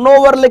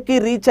టర్నోవర్లకి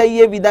రీచ్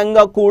అయ్యే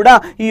విధంగా కూడా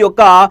ఈ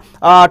యొక్క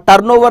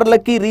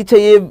టర్నోవర్లకి రీచ్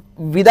అయ్యే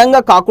విధంగా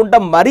కాకుండా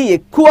మరీ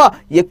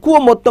ఎక్కువ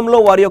మొత్తంలో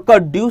వారి యొక్క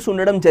డ్యూస్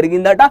ఉండడం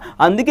జరిగిందట.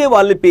 అందుకే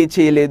వాళ్ళు పే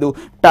చేయలేదు.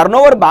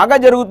 టర్నోవర్ బాగా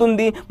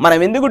జరుగుతుంది, మనం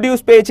ఎందుకు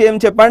డ్యూస్ పే చేయం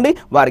చెప్పండి?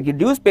 వారికి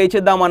డ్యూస్ పే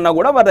చేద్దామన్నా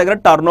కూడా వారి దగ్గర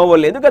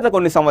టర్నోవర్ లేదు గత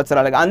కొన్ని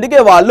సంవత్సరాలుగా, అందుకే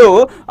వాళ్ళు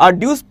ఆ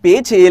డ్యూస్ పే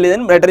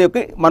చేయలేదని రైటర్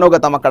యొక్క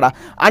మనోగతం. అక్కడ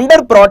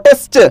అండర్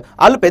ప్రొటెస్ట్,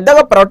 వాళ్ళు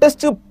పెద్దగా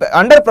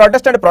అండర్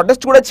ప్రొటెస్ట్ అంటే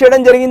ప్రొటెస్ట్ కూడా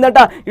చేయడం జరిగిందట.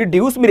 ఈ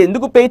డ్యూస్ మీరు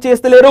ఎందుకు పే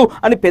చేస్తలేరు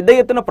అని పెద్ద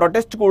ఎత్తున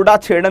ప్రొటెస్ట్ కూడా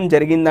చేయడం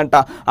జరిగిందంట.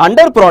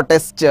 Under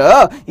protest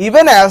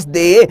even as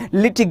they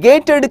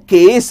litigated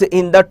case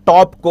in the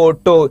top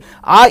court.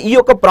 ఈ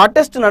యొక్క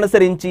ప్రొటెస్ట్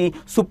అనుసరించి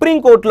సుప్రీం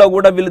కోర్టులో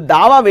కూడా వీళ్ళు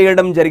దావా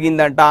వేయడం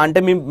జరిగిందంట. అంటే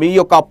మీ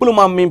యొక్క అప్పులు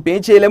మేము పే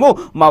చేయలేము,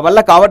 మా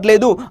వల్ల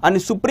కావట్లేదు అని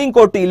సుప్రీం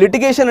కోర్టు. ఈ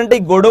లిటిగేషన్ అంటే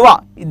గొడవ.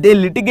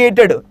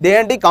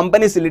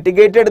 Companies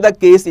litigated the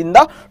case in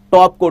the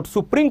top court.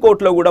 Supreme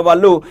కోర్టులో కూడా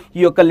వాళ్ళు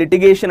ఈ యొక్క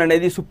లిటిగేషన్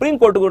అనేది సుప్రీం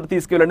కోర్టు కూడా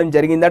తీసుకెళ్లడం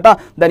జరిగిందట.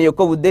 దాని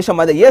యొక్క ఉద్దేశం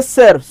అదే. Yes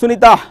sir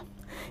Sunitha,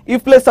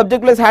 if plus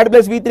subject plus had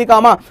plus V3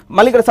 comma,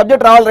 మళ్ళీ ఇక్కడ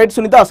సబ్జెక్ట్ రావాలి right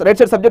Sunitha, right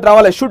side subject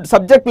రావాలి. Should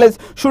subject plus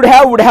should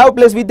have would have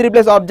plus V3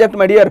 plus object.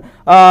 My dear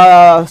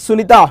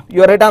Sunitha,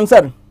 your right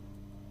answer.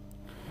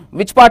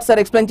 Which part sir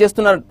explain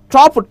చేస్తున్నారు?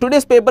 Top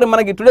today's paper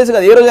మనకి today's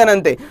కదా, ఏ రోజైనా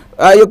అంతే.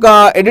 ఈ యొక్క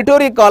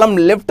ఎడిటోరియల్ కాలం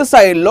లెఫ్ట్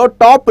సైడ్ లో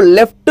top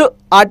left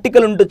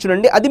article ఉంటుంది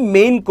చూడండి, అది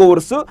మెయిన్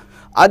కోర్సు.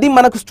 అది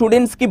మనకు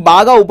స్టూడెంట్స్ కి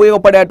బాగా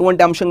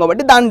ఉపయోగపడేటువంటి అంశం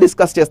కాబట్టి దాన్ని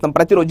డిస్కస్ చేస్తాం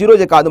ప్రతిరోజు. ఈ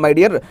రోజే కాదు my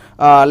dear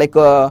like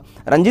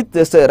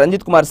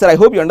Ranjith Kumar sir, I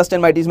hope you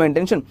understand my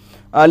intention.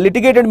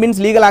 Litigated means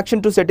legal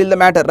action to settle the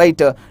matter,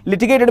 right.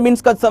 Litigated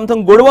means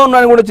something గొడవ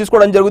ఉన్నాయని కూడా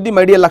తీసుకోవడం జరుగుతుంది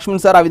మై డియర్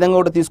లక్ష్మణ్ సార్, ఆ విధంగా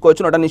కూడా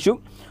తీసుకోవచ్చు, నాట్ అన్ ఇష్యూ.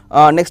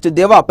 నెక్స్ట్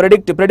దేవా,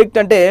 ప్రెడిక్ట్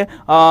అంటే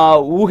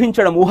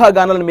ఊహించడం,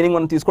 ఊహాగానాల మీనింగ్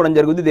మనం తీసుకోవడం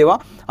జరుగుతుంది దేవా.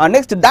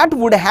 Next that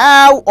would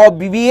have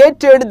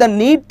obviated the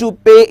need to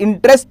pay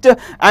interest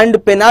and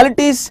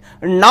penalties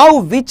now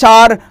which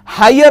are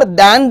higher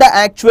than the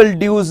actual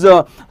dues.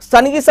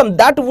 సన్నిహిసం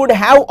that would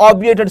have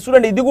obviated.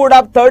 చూడండి ఇది కూడా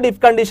థర్డ్ ఇఫ్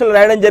కండిషన్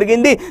రాయడం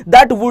జరిగింది.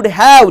 దట్ వుడ్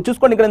హ్యావ్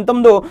చూసుకోండి, ఇక్కడ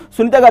ఎంతో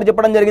సునీత గారు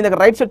చెప్పడం జరిగింది.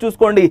 అక్కడ రైట్ సైడ్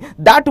చూసుకోండి.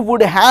 That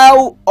would have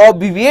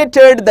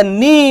obviated the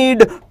need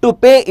to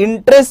pay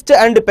interest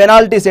and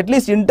penalties.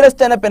 At least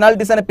interest అయిన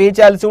పెనాల్టీస్ అని పే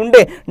చేయాల్సి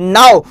ఉండే.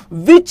 నౌ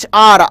విచ్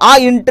ఆర్, ఆ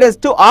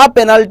ఇంట్రెస్ట్ ఆ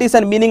పెనాల్టీస్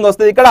అని మీనింగ్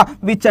వస్తుంది ఇక్కడ.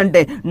 విచ్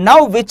అంటే now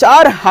which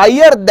are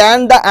higher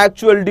than the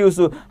actual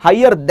dues.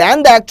 Higher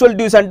than the actual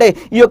dues అంటే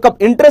ఈ యొక్క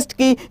ఇంట్రెస్ట్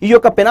కి ఈ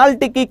యొక్క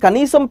పెనాల్టీకి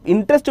కనీసం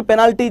ఇంట్రెస్ట్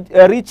పెనాల్టీ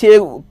రీచ్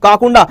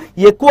కాకుండా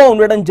ఎక్కువ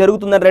ఉండడం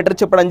జరుగుతుందని రైటర్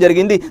చెప్పడం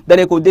జరిగింది.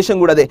 దాని యొక్క ఉద్దేశం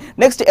కూడా అదే.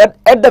 Next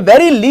at the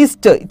very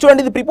least,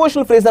 చూడండి ఇది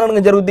ప్రిపోజిషనల్ ఫ్రేజ్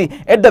అనడం జరుగుతుంది.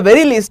 At the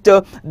very least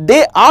they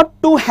ought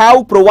to have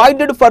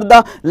provided for the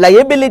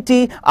liability.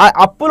 ఆ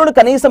అప్పులను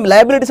కనీసం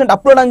లయబిలిటీస్ అంటే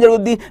అప్పులు అనడం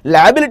జరుగుతుంది.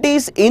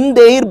 Liabilities in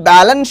there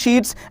balance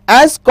sheets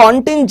as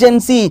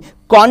contingency.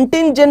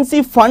 Contingency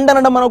fund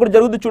అనడం మనం ఒకటి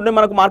జరుగుతుంది చూడండి.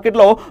 మనకు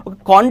మార్కెట్లో ఒక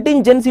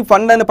కాంటింజెన్సీ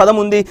ఫండ్ అనే పదం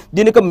ఉంది.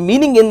 దీని యొక్క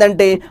మీనింగ్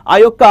ఏంటంటే ఆ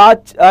యొక్క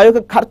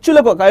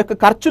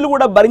ఖర్చులు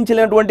కూడా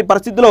భరించలేనటువంటి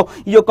పరిస్థితిలో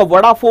ఈ యొక్క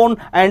వోడాఫోన్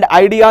అండ్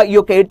ఐడియా, ఈ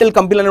యొక్క ఎయిర్టెల్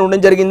కంపెనీలు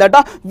ఉండడం జరిగిందట.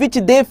 Which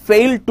they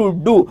fail to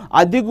do,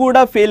 అది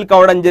కూడా ఫెయిల్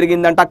కావడం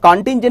జరిగిందంట.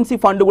 కాంటింజెన్సీ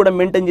ఫండ్ కూడా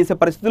మెయింటైన్ చేసే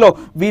పరిస్థితిలో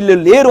వీళ్ళు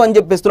లేరు అని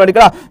చెప్పేస్తున్నాడు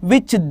ఇక్కడ.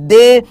 Which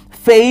they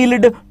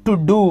failed to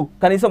do,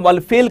 కనీసం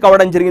వాళ్ళు ఫెయిల్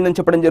కావడం జరిగిందని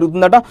చెప్పడం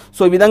జరుగుతుందట.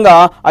 సో ఈ విధంగా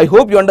I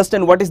hope you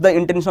understand what is the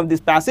intention of this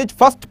passage.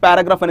 First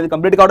paragraph అనేది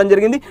కంప్లీట్ కావడం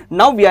జరిగింది.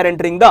 Now we are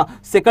entering the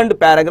second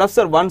paragraph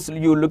sir. Once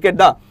you look at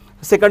the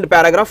second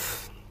paragraph,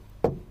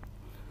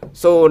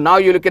 so now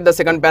you look at the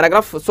second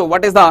paragraph. So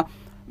what is the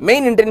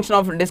main intention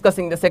of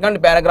discussing the second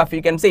paragraph?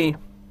 You can see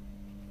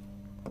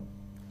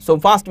So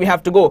fast we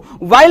have to go.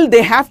 While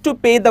they have to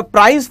pay the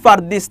price for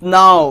this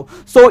now.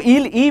 So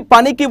ఈ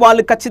పనికి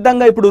వాళ్ళు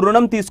ఖచ్చితంగా ఇప్పుడు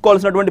రుణం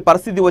తీసుకోవాల్సినటువంటి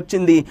పరిస్థితి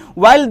వచ్చింది.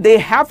 While they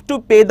have to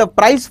pay the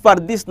price for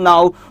this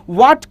now,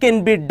 what can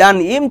be done?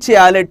 ఏం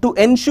చేయాలి to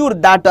ensure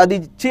that, అది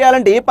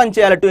చేయాలంటే ఏ పని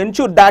చేయాలి to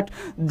ensure that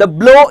the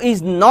blow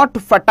is not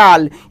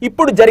fatal.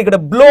 ఇప్పుడు జరిగిన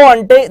blow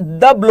అంటే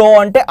the blow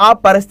అంటే ఆ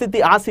పరిస్థితి,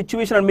 ఆ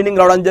సిచ్యువేషన్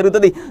మీనింగ్ రావడం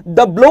జరుగుతుంది.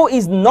 The blow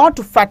is not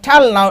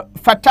fatal now.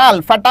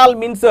 Fatal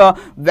means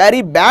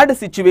very bad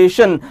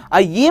situation.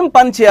 ఏం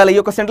పని చేయాలి? ఈ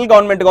యొక్క సెంట్రల్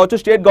గవర్నమెంట్ కావచ్చు,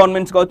 స్టేట్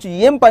గవర్నమెంట్స్ కావచ్చు,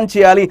 ఏం పని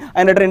చేయాలి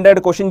అని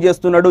ఇండైరెక్ట్ క్వశ్చన్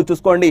చేస్తున్నాడు.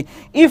 చూసుకోండి,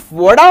 if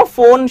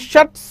Vodafone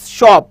shuts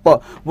shop,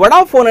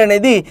 Vodafone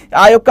అనేది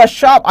ఆ యొక్క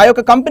షాప్, ఆ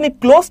యొక్క కంపెనీ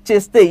క్లోజ్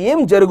చేస్తే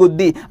ఏం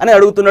జరుగుద్ది అని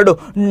అడుగుతున్నాడు.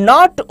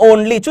 నాట్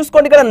ఓన్లీ,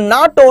 చూసుకోండి ఇక్కడ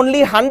not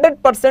only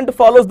 100%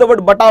 follows the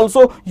word but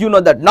also, you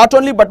know that not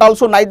only but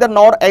also, neither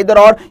Nar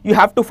either are, you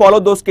have to follow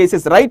those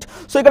cases, right?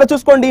 So ఇక్కడ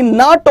చూసుకోండి,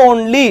 not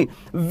only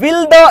will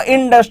the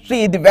industry,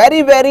 the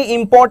very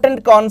important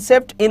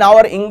concept in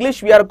our English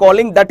we are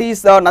calling, that is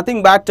nothing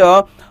but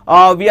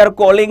we are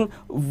calling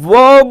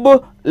verb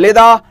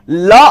లేదా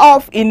law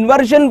of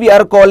inversion. We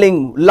are calling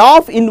law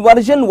of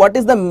inversion. What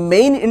is the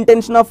main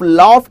intention of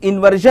law of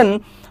inversion?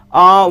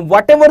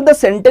 Whatever the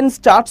sentence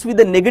starts with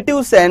a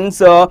negative sense,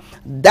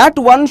 that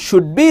one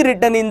should be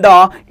written in the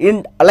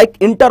like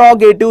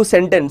interrogative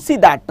sentence. See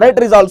that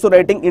writer is also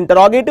writing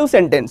interrogative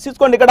sentence.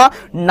 చూసుకోండి, ఇక్కడ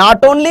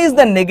not only is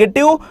the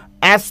negative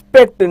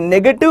aspect,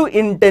 negative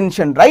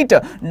intention, right?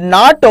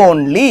 Not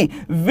only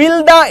will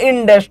the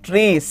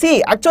industry, see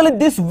actually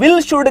this will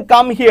should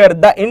come here,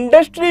 the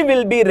industry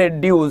will be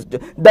reduced,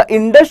 the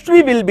industry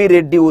will be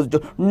reduced.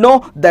 No,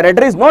 the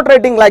writer is not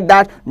writing like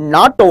that.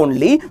 Not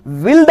only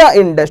will the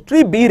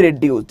industry be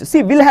reduced,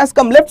 see will has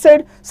come left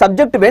side,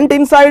 subject went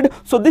inside.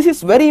 So this is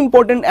very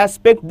important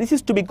aspect. This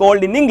is to be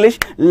called in English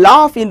law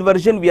of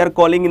inversion. We are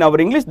calling in our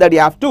English, that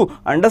you have to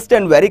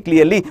understand very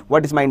clearly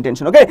what is my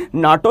intention. Okay,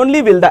 not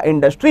only will the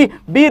industry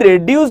be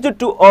reduced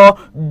to a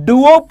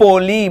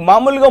duopoly.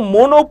 మామూలుగా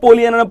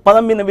monopoly అనే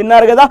పదం మీరు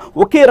విన్నారు కదా,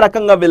 ఒకే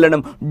రకంగా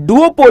వెళ్ళడం.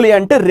 duopoly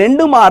అంటే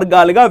రెండు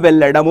మార్గాలుగా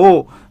వెళ్ళడము,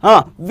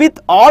 with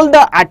all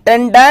the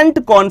attendant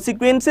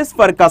consequences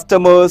for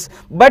customers,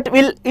 but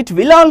it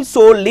will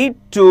also lead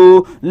to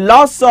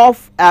loss of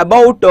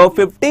about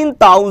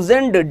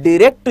 15,000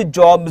 direct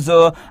jobs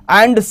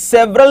and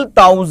several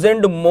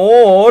thousand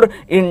more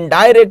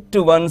indirect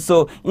ones.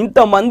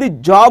 ఇంతమంది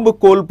జాబ్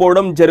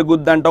కోల్పోవడం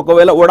జరుగుద్దంట.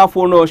 ఒకవేళ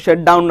వోడాఫోన్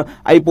షట్ డౌన్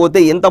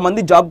అయిపోతే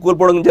ఎంతమంది జాబ్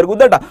కోల్పోవడం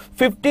జరుగుద్దట?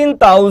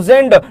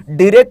 15,000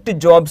 direct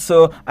jobs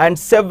and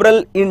several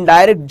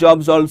indirect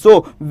jobs also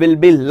will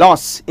be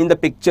lost in the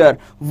picture.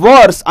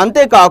 Worse,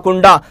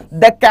 అంతేకాకుండా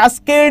the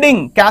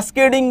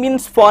cascading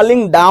means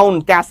falling down,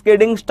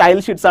 cascading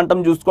style sheets అంటాం.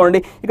 చూసుకోండి,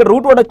 ఇక్కడ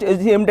రూట్ వర్డ్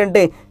వచ్చేసి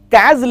ఏమిటంటే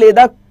క్యాజ్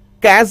లేదా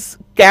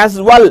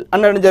క్యాజువల్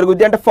అనడం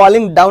జరుగుతుంది, అంటే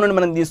ఫాలింగ్ డౌన్ అని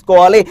మనం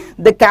తీసుకోవాలి.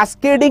 ద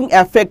క్యాస్కేడింగ్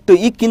ఎఫెక్ట్,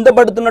 ఈ కింద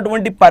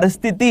పడుతున్నటువంటి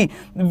పరిస్థితి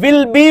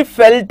will be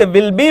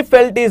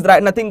felt is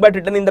nothing but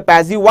return in the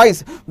passive voice,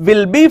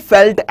 will be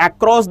felt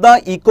across the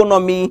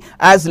economy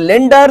as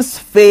lenders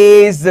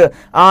phase.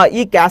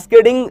 ఈ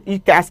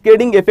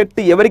క్యాస్కేడింగ్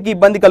ఎఫెక్ట్ ఎవరికి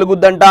ఇబ్బంది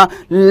కలుగుద్దంట?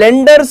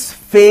 లెండర్స్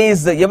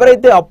ఫేజ్,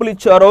 ఎవరైతే అప్పులు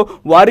ఇచ్చారో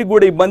వారికి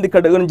కూడా ఇబ్బంది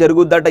కలగడం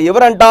జరుగుద్దట.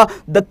 ఎవరంట?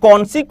 The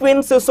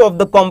consequences of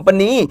the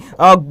company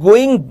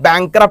going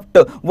bankrupt.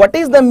 What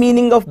is the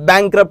meaning of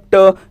bankrupt?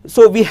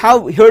 So we have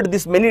heard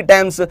this many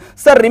times.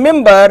 Sir,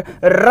 remember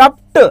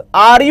rupt,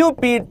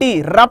 rupt,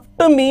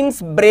 rupt means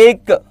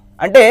break,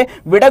 అంటే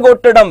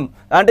విడగొట్టడం,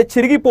 అంటే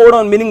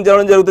చిరిగిపోవడం మీనింగ్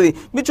జరుగుతుంది.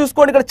 మీరు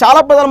చూసుకోండి, ఇక్కడ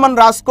చాలా పదాలు మనం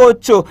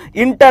రాసుకోవచ్చు.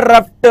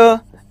 Interrupt,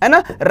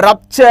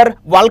 rupture,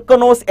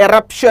 volcanoes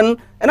eruption,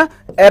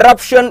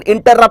 eruption,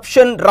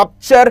 interruption,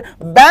 rupture,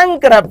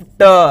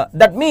 bankrupt.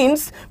 That means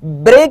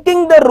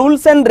breaking the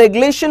rules and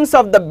regulations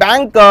of the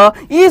bank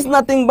is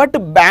nothing but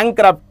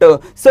bankrupt.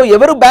 So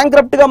ఎవరు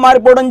bankrupt గా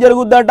మారిపోవడం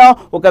జరుగుద్దట?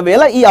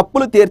 ఒకవేళ ఈ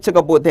అప్పులు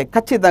తీర్చకపోతే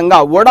ఖచ్చితంగా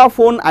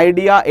వోడాఫోన్,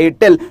 ఐడియా,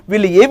 ఎయిర్టెల్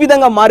వీళ్ళు ఏ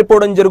విధంగా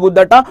మారిపోవడం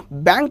జరుగుద్దట?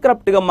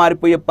 bankrupt గా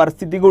మారిపోయే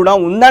పరిస్థితి కూడా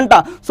ఉందంట.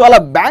 సో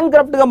అలా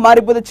bankrupt గా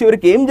మారిపోతే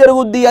చివరికి ఏం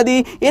జరుగుద్ది? అది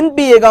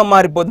NPA గా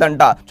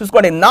మారిపోద్దంట.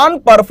 చూసుకోండి, non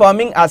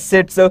performing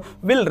assets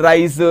will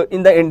rise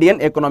in the Indian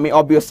economy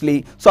obviously.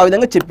 So ఆ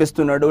విధంగా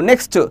చెప్పిస్తున్నాడు.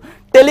 Next,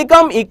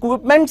 telecom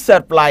equipment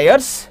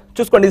suppliers.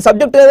 చూసుకోండి, ఇది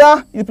సబ్జెక్ట్ కదా,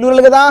 ఇది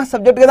ప్లూరల్ కదా,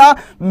 సబ్జెక్ట్ కదా.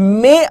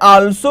 May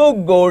also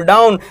go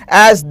down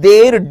as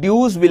there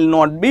dues will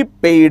not be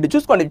paid.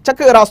 చూసుకోండి,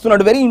 చక్కగా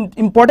రాస్తున్నాడు. Very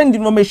important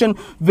information.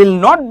 Will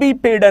not be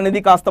paid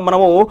అనేది కాస్త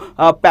మనము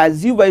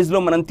ప్యాసివ్ వైజ్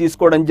లో మనం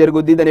తీసుకోవడం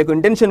జరుగుద్ది. దాని యొక్క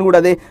ఇంటెన్షన్ కూడా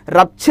అదే.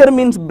 Rupture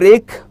means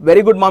break.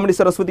 Very good మామిడి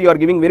Saraswati, you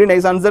are giving very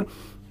nice answer.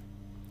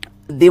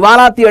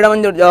 దివాలా తీయడం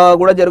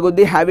కూడా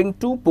జరుగుద్ది. Having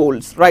two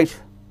poles, right,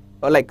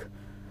 like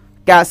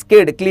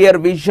cascade, clear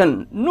vision.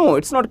 No,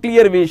 it's not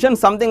clear vision.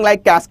 Something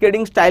like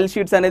cascading style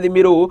sheets అనేది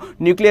మీరు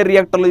న్యూక్లియర్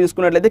రియాక్టర్లో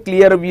తీసుకున్నట్లయితే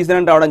క్లియర్ విజన్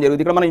అని రావడం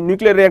జరుగుతుంది. ఇక్కడ మనం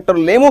న్యూక్లియర్ రియాక్టర్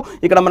లేము,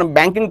 ఇక్కడ మనం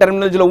బ్యాంకింగ్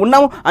టెర్మినాలజీలో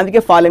ఉన్నాము,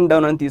 అందుకే ఫాలింగ్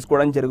డౌన్ అని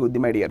తీసుకోవడం జరుగుతుంది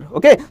my dear.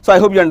 Okay, so I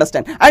hope you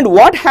understand. And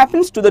what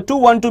happens to the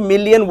 212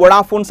 million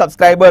Vodafone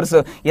subscribers?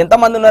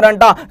 ఎంతమంది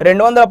ఉన్నారంట?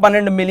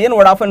 212 మిలియన్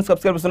వోడాఫోన్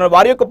సబ్స్క్రైబర్స్ ఉన్నారు.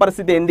 వారి యొక్క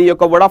పరిస్థితి ఏంటి? ఈ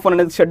యొక్క వోడాఫోన్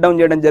అనేది షట్ డౌన్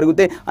చేయడం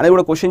జరిగితే అనేది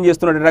కూడా క్వశ్చన్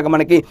చేస్తున్నట్టు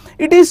మనకి.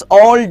 It is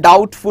all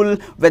doubtful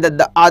whether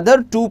the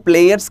other two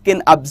players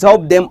can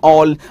observe them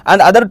all.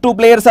 And other two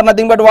players are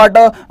nothing but what?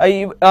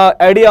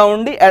 Idea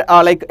ఉండి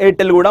లైక్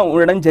ఎయిర్టెల్ కూడా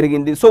ఉండడం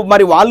జరిగింది. సో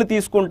మరి వాళ్ళు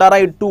తీసుకుంటారా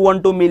ఈ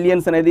 212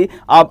 మిలియన్స్ అనేది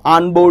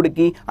ఆన్ బోర్డ్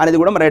కి అనేది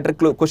కూడా రైటర్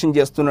క్వశ్చన్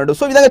చేస్తున్నాడు.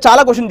 సో ఈ విధంగా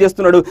చాలా క్వశ్చన్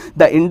చేస్తున్నాడు.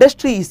 The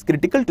industry is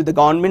critical to the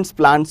governments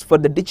plans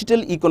for the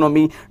digital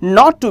economy,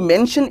 not to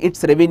mention its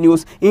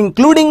revenues,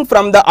 including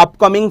from the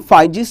upcoming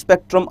 5G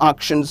spectrum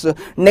auctions.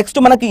 Next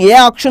మనకి ఏ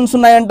actions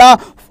ఉన్నాయంట?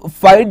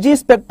 5G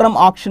స్పెక్ట్రమ్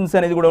ఆక్షన్స్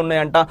అనేది కూడా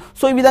ఉన్నాయంట.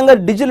 So ఈ విధంగా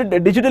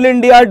digital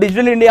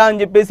India అని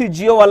చెప్పేసి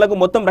జియో వాళ్ళకు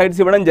మొత్తం రైట్స్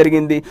ఇవ్వడం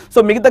జరిగింది.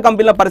 సో మిగతా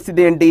కంపెనీల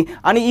పరిస్థితి ఏంటి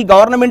అని ఈ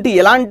గవర్నమెంట్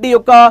ఎలాంటి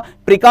యొక్క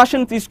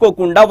ప్రికాషన్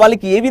తీసుకోకుండా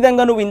వాళ్ళకి ఏ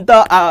విధంగా నువ్వు ఇంత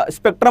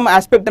స్పెక్ట్రమ్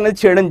ఆస్పెక్ట్ అనేది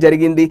చేయడం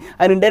జరిగింది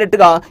అని ఇండైరెక్ట్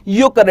గా ఈ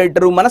యొక్క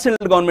రైటర్ మన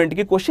సెంట్రల్ గవర్నమెంట్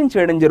కి క్వశ్చన్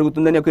చేయడం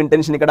జరుగుతుందని ఒక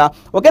ఇంటెన్షన్ ఇక్కడ.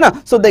 ఓకేనా?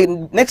 So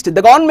next the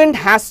government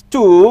has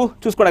to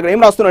చూసుకోండి. అక్కడ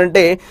ఏం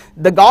రాస్తున్నాడంటే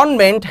ద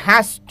గవర్నమెంట్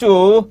హ్యాస్ టు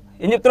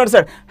ఏం చెప్తున్నాడు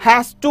sir?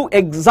 Has to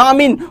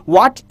examine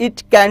what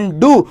it can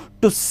do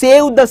to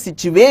save the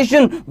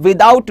situation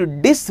without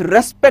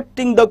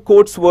disrespecting the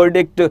courts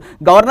verdict.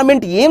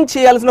 Government ఏం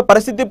చేయాల్సిన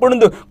పరిస్థితి ఇప్పుడు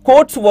ఉంది?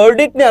 కోర్ట్స్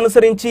వర్డిక్ట్ ని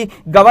అనుసరించి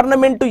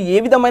గవర్నమెంట్ ఏ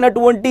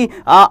విధమైనటువంటి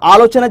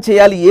ఆలోచన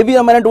చేయాలి, ఏ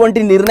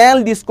విధమైనటువంటి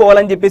నిర్ణయాలు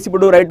తీసుకోవాలని చెప్పేసి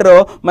ఇప్పుడు రైటర్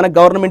మన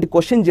గవర్నమెంట్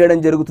క్వశ్చన్ చేయడం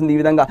జరుగుతుంది. ఈ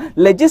విధంగా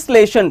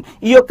లెజిస్లేషన్,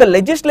 ఈ యొక్క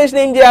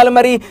లెజిస్లేషన్ ఏం చేయాలి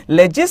మరి?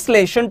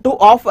 Legislation to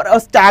offer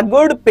a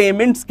staggered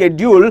payment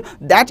schedule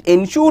that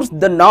ensures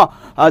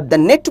the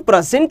net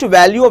present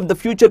value of the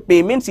future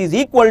payments is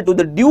equal to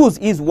the dues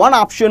is one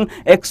option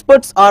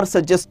experts are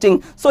suggesting.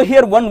 So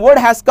here one word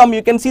has come,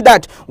 you can see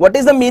that. What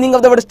is the meaning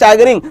of the word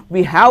staggering?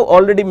 We have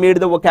already made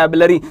the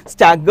vocabulary.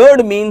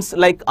 Staggered means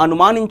like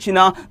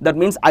anumaninchina, that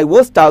means I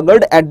was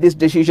staggered at this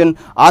decision.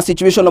 ఆ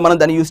situation లో మనం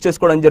దాన్ని use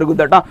చేసుకోవడం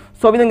జరుగుతుందట.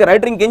 So ఈ విధంగా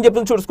writer ఇంకేం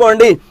చెప్తుంది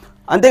చూసుకోండి.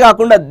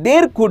 అంతేకాకుండా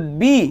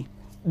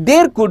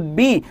there could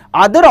be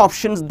other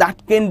options that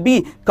can be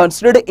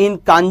considered in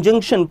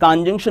conjunction.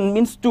 Conjunction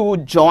means to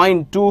join,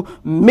 to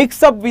mix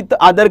up with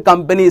other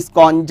companies.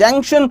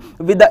 Conjunction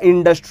with the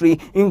industry,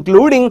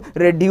 including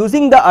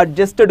reducing the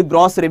adjusted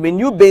gross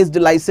revenue based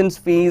license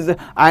fees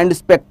and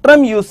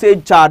spectrum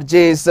usage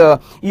charges.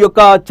 ఈ యొక్క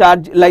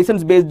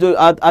licence based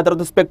ఆ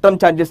తర్వాత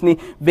spectrum charges ని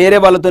వేరే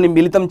వాళ్ళతో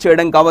మిళితం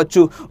చేయడం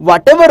కావచ్చు.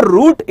 What ever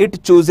route it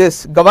chooses,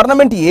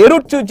 government A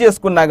route చూస్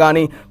చేసుకున్నా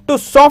కానీ టు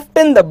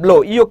సాఫ్టెన్ ద బ్లో,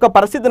 ఈ యొక్క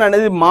పరిస్థితిని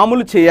అనేది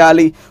మామూలు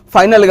చేయాలి.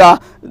 ఫైనల్ గా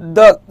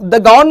the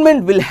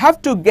government will have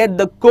to get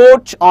the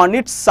court on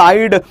it's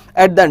side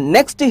at the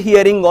next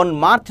hearing on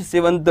March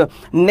 7th.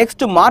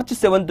 Next March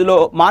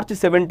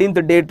 17th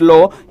date లో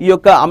ఈ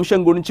యొక్క అంశం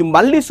గురించి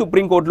మళ్ళీ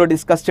సుప్రీం కోర్టులో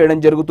డిస్కస్ చేయడం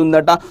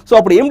జరుగుతుందట. సో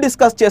అప్పుడు ఏం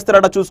డిస్కస్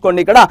చేస్తారట చూసుకోండి.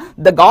 ఇక్కడ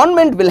the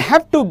government will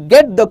have to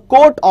get the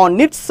court on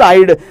it's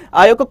side.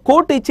 ఆ యొక్క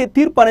కోర్టు ఇచ్చే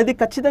తీర్పు అనేది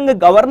ఖచ్చితంగా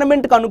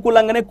గవర్నమెంట్ కు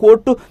అనుకూలంగానే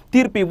కోర్టు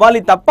తీర్పు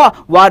ఇవ్వాలి తప్ప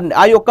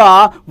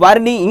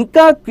వారిని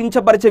ఇంకా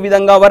కించపరిచే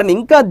విధంగా, వారిని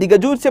ఇంకా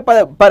దిగజూర్చే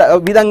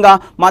విధంగా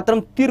మాత్రం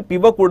తీర్పు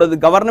ఇవ్వకూడదు.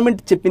 గవర్నమెంట్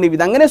చెప్పిన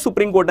విధంగానే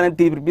సుప్రీంకోర్టు అనేది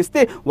తీర్పు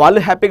ఇస్తే వాళ్ళు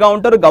హ్యాపీగా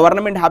ఉంటారు,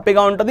 గవర్నమెంట్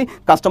హ్యాపీగా ఉంటుంది,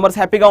 కస్టమర్స్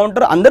హ్యాపీగా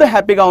ఉంటారు, అందరూ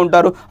హ్యాపీగా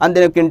ఉంటారు.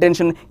 అంతే యొక్క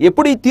ఇంటెన్షన్.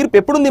 ఎప్పుడు ఈ తీర్పు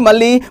ఎప్పుడుంది?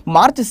 మళ్ళీ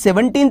March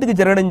 17th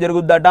జరగడం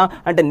జరుగుద్దట.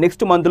 అంటే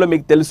నెక్స్ట్ మంత్ లో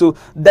మీకు తెలుసు.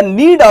 The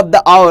need of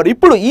the hour,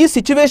 ఇప్పుడు ఈ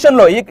సిచ్యువేషన్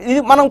లో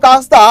మనం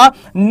కాస్త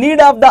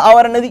నీడ్ ఆఫ్ ద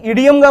అవర్ అనేది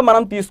ఇడియం గా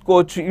మనం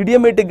తీసుకోవచ్చు,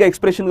 ఇడియమేటిక్ గా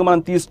ఎక్స్ప్రెషన్ గా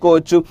మనం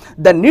తీసుకోవచ్చు.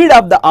 The need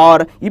of the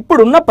hour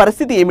ఇప్పుడున్న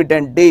పరిస్థితి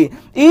ఏమిటంటే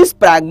is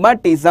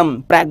pragmatism.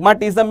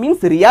 Pragmatism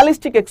means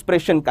realistic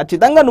expression.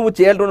 ఖచ్చితంగా నువ్వు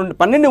చేయాలి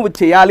పని నువ్వు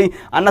చేయాలి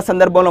అన్న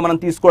సందర్భంలో మనం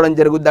తీసుకోవడం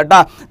జరుగుద్దట.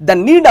 The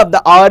need of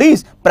the hour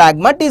is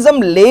pragmatism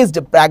laced.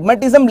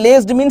 Pragmatism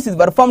laced means is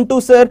verb to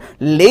sir.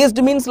 Laced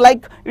means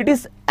like it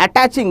is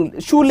attaching.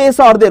 Shoelace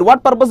are there. What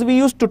purpose we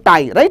use to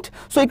tie, right?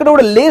 So ఇక్కడ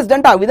కూడా laced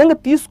అంటే ఆ విధంగా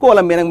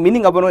తీసుకోవాలి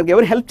meaning.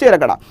 ఎవరు help చేయరు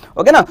అక్కడ.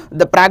 ఓకేనా?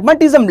 The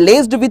pragmatism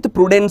laced with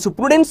prudence.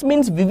 Prudence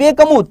means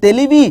వివేకము,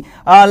 తెలివి,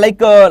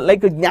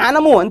 లైక్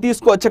జ్ఞానము అని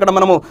తీసుకోవచ్చు అక్కడ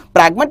మనము.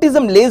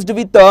 Pragmatism laced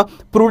with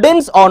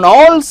prudence on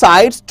all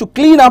sides to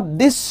clean up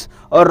this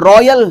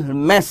royal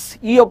mess.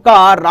 ఈ యొక్క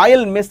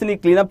రాయల్ మెస్ ని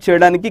క్లీనప్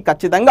చేయడానికి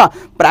ఖచ్చితంగా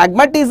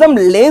ప్రాగ్మాటిజం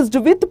లేస్డ్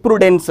విత్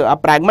ప్రుడెన్స్. ఆ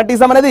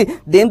ప్రాగ్మాటిజం అనేది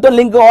దేంతో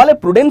లింక్ కావాలి?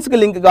 ప్రుడెన్స్ కి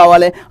లింక్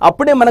కావాలి.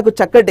 అప్పుడే మనకు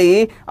చక్కటి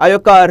ఆ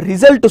యొక్క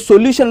రిజల్ట్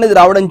సొల్యూషన్ అనేది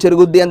రావడం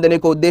జరుగుద్ది అని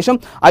ఒక ఉద్దేశం.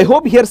 I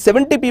hope here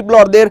 70 people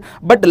are there,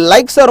 but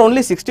likes are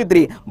only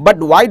 63. But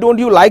why don't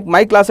you like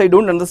my class? I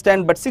don't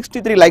understand. But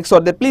 63 likes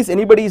are there. Please,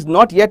 anybody is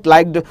not yet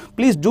liked,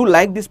 please do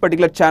like this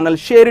particular channel,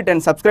 share it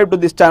and subscribe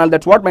to this channel.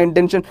 That's what my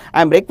intention.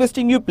 I am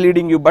requesting you,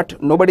 pleading you, but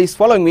nobody is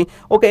following me.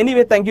 Okay,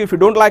 anyway, thank you. If you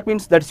don't like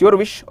means that's your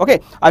wish. Okay,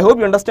 I hope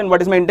you understand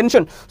what is my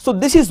intention. So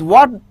this is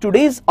what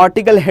today's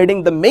article heading,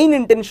 the main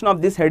intention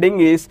of this heading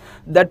is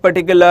that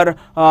particular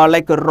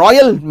like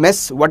royal mess,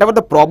 whatever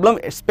the problem,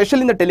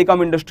 especially in the telecom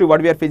industry,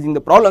 what we are facing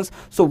the problems.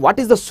 So what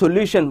is the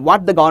solution,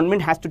 what the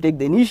government has to take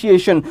the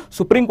initiation,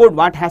 Supreme Court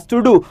what has to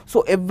do.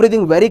 So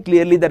everything very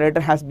clearly the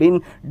writer has been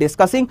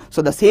discussing. So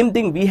the same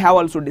thing we have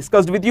also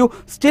discussed with you.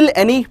 Still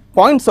any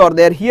points are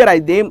there, here I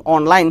them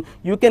online,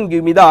 you can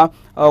give me the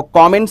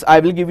comments, I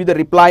will give you the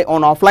reply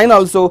on offline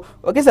also.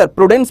 Okay sir,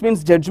 prudence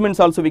means judgments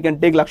also we can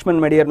take. Lakshman,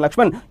 my dear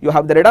Lakshman, you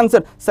have the right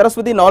answer.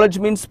 Saraswati, knowledge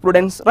means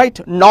prudence, right?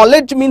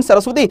 Knowledge means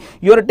Saraswati,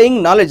 you are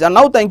taking knowledge. And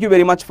now thank you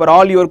very much for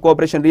all your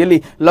cooperation, really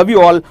love you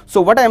all.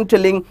 So what I am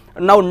telling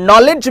now,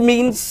 knowledge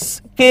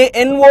means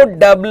KNOWLEDGE.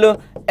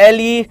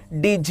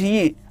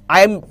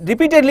 I am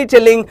repeatedly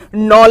telling,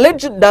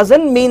 knowledge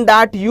doesn't mean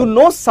that you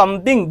know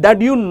something, that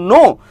you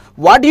know.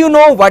 What you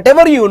know,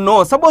 whatever you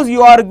know, suppose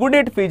you are good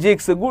at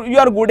physics, you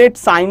are good at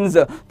science,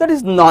 that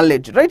is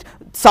knowledge, right?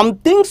 Some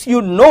things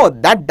you know,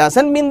 that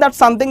doesn't mean that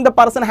something the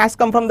person has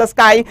come from the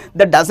sky,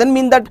 that doesn't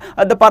mean that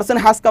the person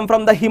has come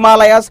from the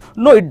Himalayas.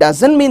 No, it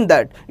doesn't mean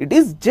that. It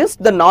is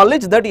just the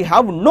knowledge that you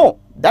have know,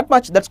 that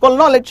much, that's called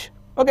knowledge.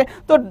 Okay,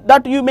 so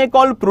that you may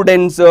call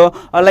prudence,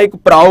 like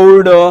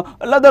proud,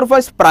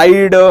 otherwise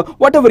pride,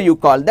 whatever you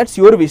call, that's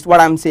your wish. What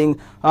I am saying,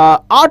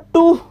 ought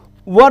to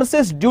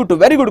versus due to,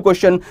 very good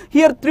question.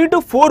 Here 3 to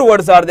 4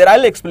 words are there,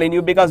 I'll explain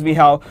you, because we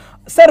have,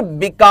 sir,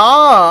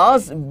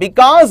 because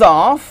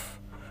of,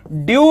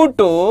 due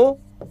to,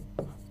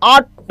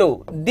 ought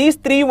to, these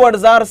 3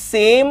 words are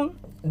same,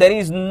 there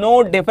is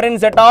no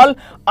difference at all.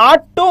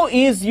 Ought to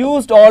is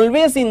used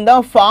always in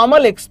the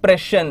formal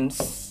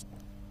expressions.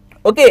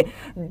 Okay,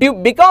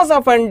 because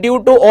of and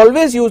due to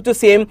always used the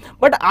same,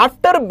 but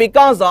after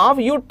because of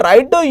you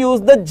try to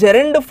use the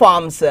gerund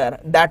form, sir.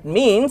 That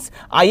means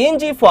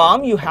ing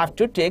form you have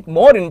to take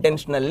more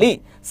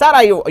intentionally.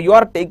 Sir, you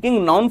are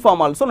taking noun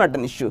form also, not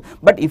an issue.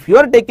 But if you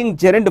are taking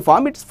gerund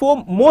form, it's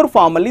for more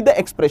formally the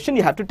expression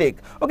you have to take.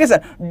 Okay, sir,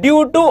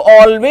 due to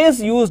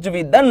always used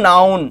with the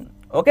noun.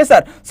 Okay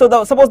sir,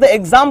 so suppose the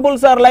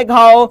examples are like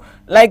how,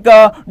 like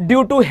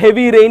due to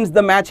heavy rains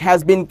the match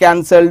has been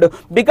cancelled.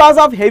 Because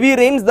of heavy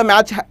rains the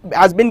match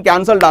has been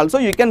cancelled also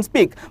you can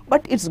speak,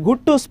 but it's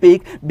good to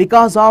speak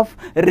because of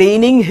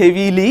raining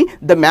heavily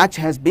the match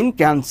has been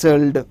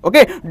cancelled.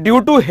 Okay,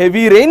 due to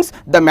heavy rains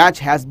the match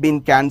has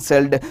been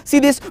cancelled. See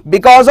this,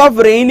 because of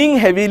raining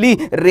heavily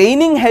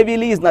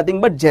is nothing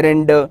but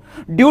gerund.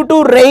 Due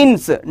to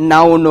rains,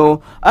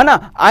 noun.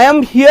 Anna, I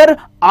am here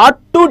ought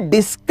to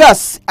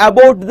discuss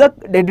about the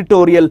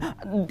editorial,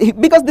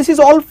 because this is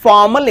all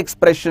formal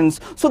expressions,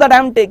 so that I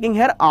am taking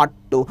here ought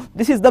to.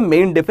 This is the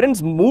main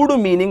difference. Moodu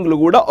meaning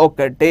luguda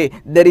okate,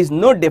 there is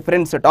no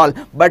difference at all.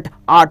 But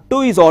ought to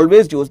is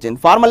always used in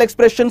formal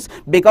expressions,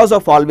 because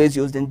of always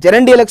used in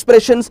gerundial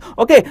expressions.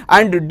 Okay,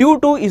 and due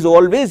to is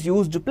always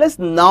used plus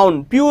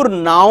noun, pure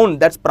noun,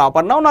 that's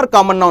proper noun or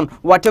common noun,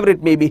 whatever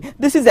it may be.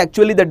 This is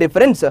actually the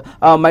difference,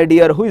 my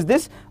dear. Who is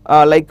this?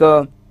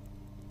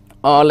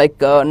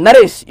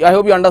 Naresh, I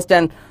hope you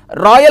understand.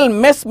 Royal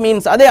mess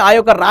means అదే ఆ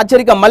యొక్క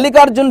రాచరిక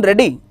Mallikarjun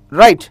Reddy,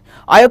 right.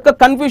 ఆ యొక్క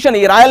confusion,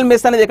 ఈ royal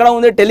mess అనేది ఎక్కడ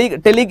ఉంది, ఇది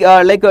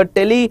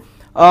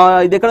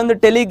ఎక్కడ ఉంది,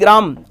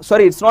 Telegram,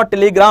 sorry it's not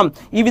Telegram.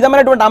 ఈ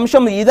విధమైనటువంటి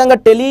అంశం, ఈ విధంగా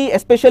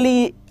ఎస్పెషల్లీ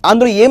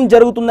అందులో ఏం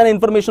జరుగుతుందనే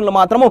ఇన్ఫర్మేషన్లో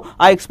మాత్రము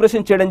ఆ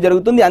ఎక్స్ప్రెషన్ చేయడం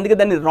జరుగుతుంది. అందుకే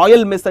దాన్ని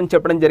రాయల్ మెస్ అని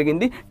చెప్పడం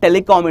జరిగింది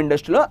టెలికామ్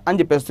ఇండస్ట్రీలో అని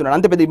చెప్పేస్తున్నాడు.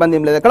 అంతే పెద్ద ఇబ్బంది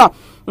ఏం లేదు అక్కడ.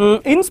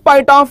 In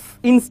spite of,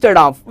 instead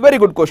of, very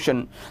good question.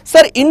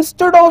 Sir,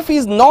 instead of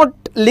is not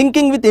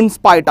linking with in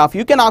spite of.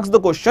 You can ask the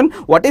question,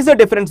 what is the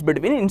difference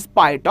between in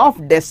spite of,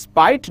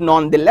 despite,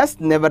 nonetheless,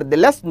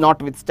 nevertheless,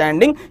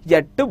 notwithstanding,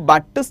 yet,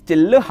 but,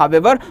 still,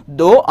 however,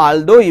 though,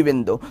 although, even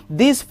though.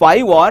 These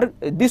 12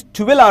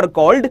 are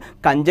called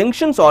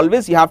conjunctions.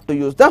 Always you have to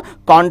use the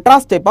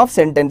contrast type of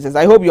sentences.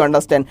 I hope you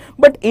understand.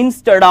 But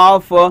instead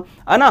of,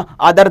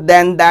 other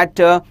than that,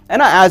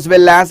 as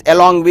well as,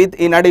 along with,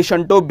 in addition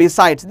to,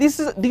 besides,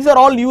 these are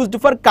all used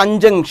for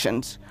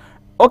conjunctions.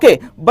 Okay,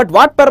 but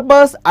what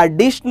purpose?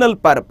 Additional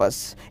purpose.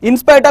 In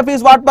spite of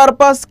is what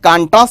purpose?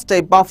 Contrast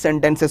type of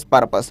sentences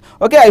purpose.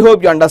 Okay, I hope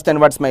you understand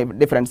what's my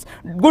difference.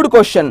 Good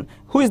question.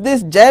 Who is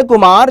this?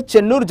 Jayakumar,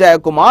 Chennur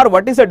Jayakumar.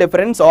 What is the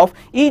difference of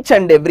each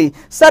and every?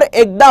 Sir,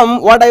 ekdam,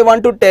 what I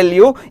want to tell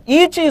you,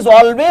 each is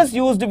always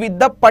used with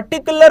the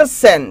particular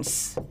sense.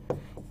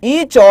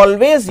 Each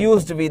always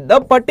used with the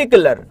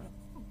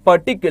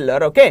particular,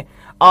 okay.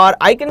 Or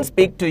I can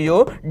speak to you,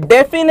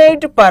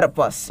 definite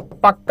purpose,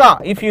 pakka.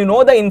 If you know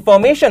the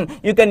information,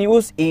 you can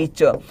use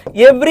each.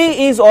 Every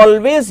is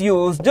always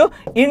used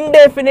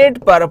indefinite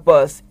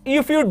purpose.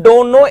 If you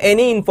don't know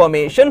any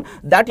information,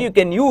 that you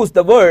can use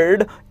the word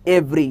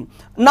every.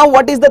 Now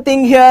what is the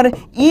thing here?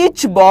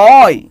 Each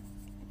boy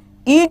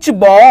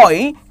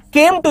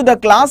came to the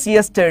class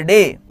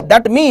yesterday.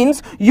 That means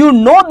you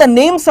know the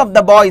names of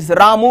the boys,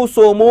 Ramu,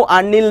 Somu,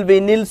 Anil,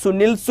 Vinil,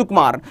 Sunil,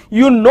 Sukmar.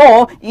 You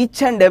know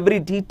each and every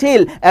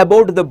detail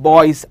about the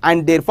boys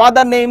and their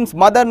father names,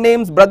 mother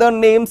names, brother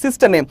name,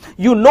 sister name.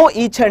 You know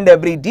each and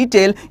every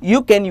detail.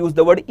 You can use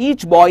the word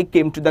each boy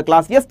came to the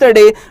class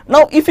yesterday.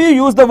 Now if you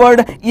use the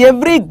word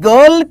every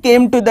girl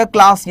came to the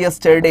class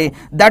yesterday,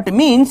 that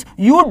means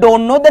you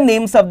don't know the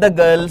names of the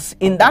girls.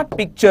 In that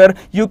picture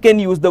you can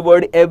use the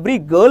word every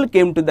girl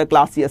came to the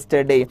class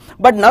yesterday.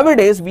 But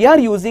nowadays we are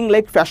using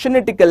like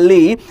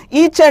fashionatically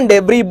each and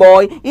every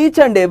boy, each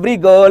and every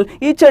girl,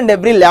 each and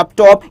every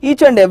laptop,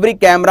 each and every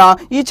camera,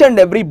 each and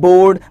every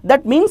board.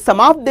 That means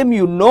some of them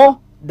you know,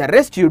 the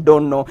rest you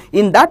don't know.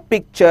 In that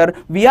picture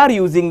we are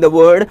using the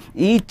word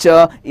each,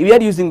 we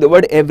are using the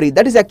word every.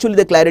 That is actually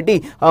the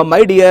clarity,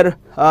 my dear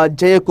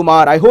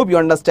Jayakumar. I hope you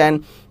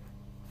understand.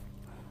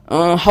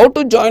 How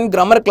to join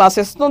grammar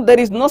classes? No, there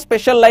is no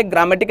special like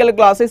grammatical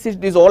classes.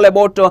 It is all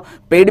about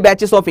paid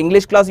batches of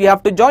English class you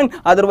have to join.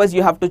 Otherwise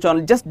you have to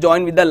just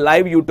join with the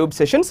live YouTube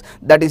sessions.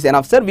 That is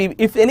enough, sir.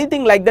 If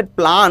anything like that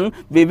plan,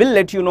 we will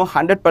let you know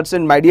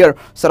 100%, my dear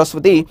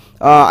Saraswati.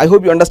 I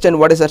hope you understand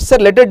what is that. Sir,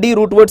 letter D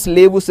root words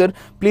levu, sir.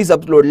 Please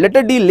upload.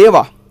 Letter D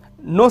leva.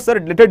 No sir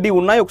letter D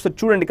ఉన్నాయి, ఒకసారి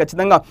చూడండి.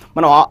 ఖచ్చితంగా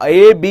మనం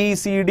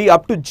A B C D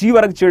up to G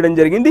వరకు చేయడం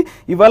జరిగింది.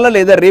 ఇవాళ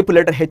లేదా రేపు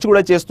లెటర్ హెచ్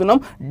కూడా చేస్తున్నాం.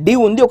 డి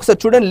ఉంది, ఒకసారి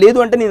చూడండి. లేదు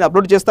అంటే నేను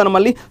అప్లోడ్ చేస్తాను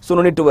మళ్ళీ. So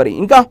no need to worry.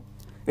 ఇంకా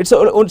it's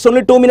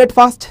only 2 minutes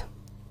fast.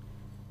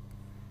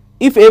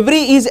 If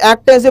every is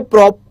act as a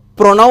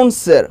pronoun,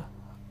 sir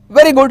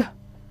very good.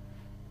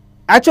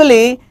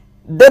 Actually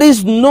there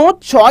is no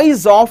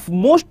choice of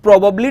most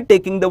probably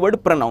taking the word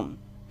pronoun.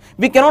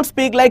 We cannot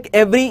speak like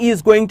every is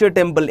going to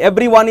temple,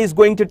 everyone is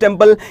going to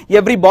temple,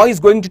 every boy is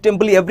going to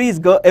temple,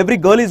 every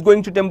girl is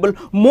going to temple.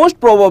 Most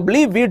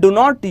probably we do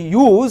not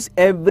use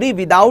every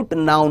without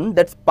noun.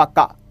 That's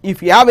pakka. If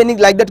you have any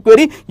like that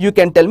query, you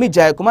can tell me,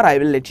 Jayakumar, I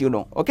will let you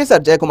know. Okay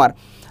sir, Jayakumar.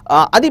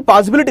 అది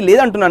possibility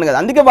లేదంటున్నాను కదా,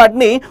 అందుకే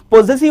వాటిని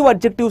possessive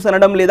adjectives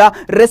అనడం లేదా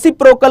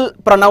reciprocal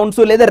pronounce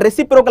లేదా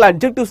reciprocal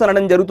adjectives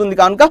అనడం జరుగుతుంది.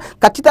 కనుక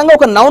ఖచ్చితంగా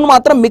ఒక నౌన్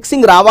మాత్రం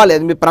మిక్సింగ్ రావాలి.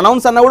 అది మీ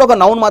ప్రొనౌన్స్ అన్నా కూడా ఒక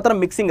నౌన్ మాత్రం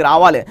మిక్సింగ్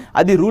రావాలి.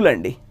 అది రూల్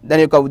అండి,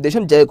 దాని యొక్క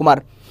ఉద్దేశం.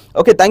 Jayakumar.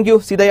 Okay, thank you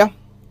Seethayya.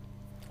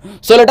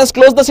 So let us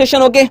close the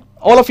session. Okay,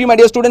 all of you my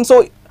dear students. So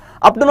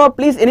up to now,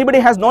 please,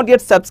 anybody has not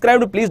yet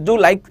subscribed, please do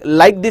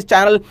like this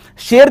channel,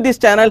 share this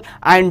channel,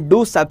 and do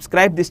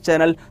subscribe this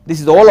channel.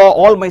 This is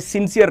all my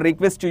sincere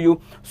request to you.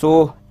 So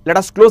let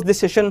us close this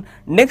session.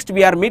 Next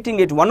we are meeting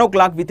at 1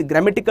 o'clock with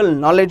grammatical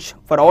knowledge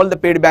for all the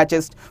paid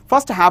batches.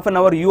 First half an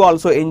hour you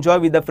also enjoy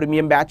with the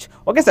premium batch.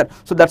 Okay sir,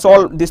 so that's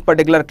all this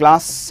particular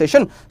class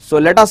session. So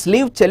let us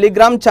leave.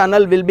 Telegram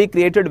channel will be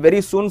created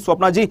very soon,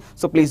 Swapna ji,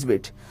 so please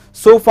wait.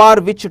 So far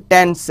which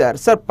tense, sir?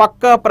 Sir,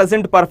 pakka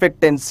present perfect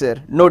tense, sir,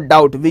 no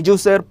doubt. Viju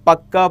sir,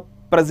 pakka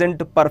present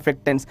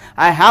perfect tense.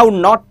 I have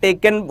not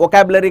taken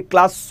vocabulary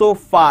class so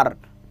far.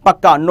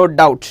 Pakka, no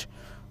doubt.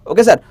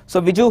 Okay sir, so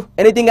Viju,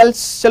 anything else?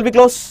 Shall we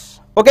close?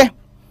 Okay,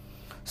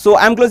 so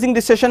I am closing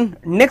this session.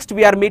 Next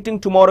we are meeting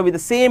tomorrow with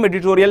the same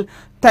editorial.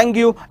 Thank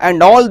you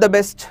and all the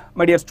best,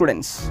 my dear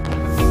students.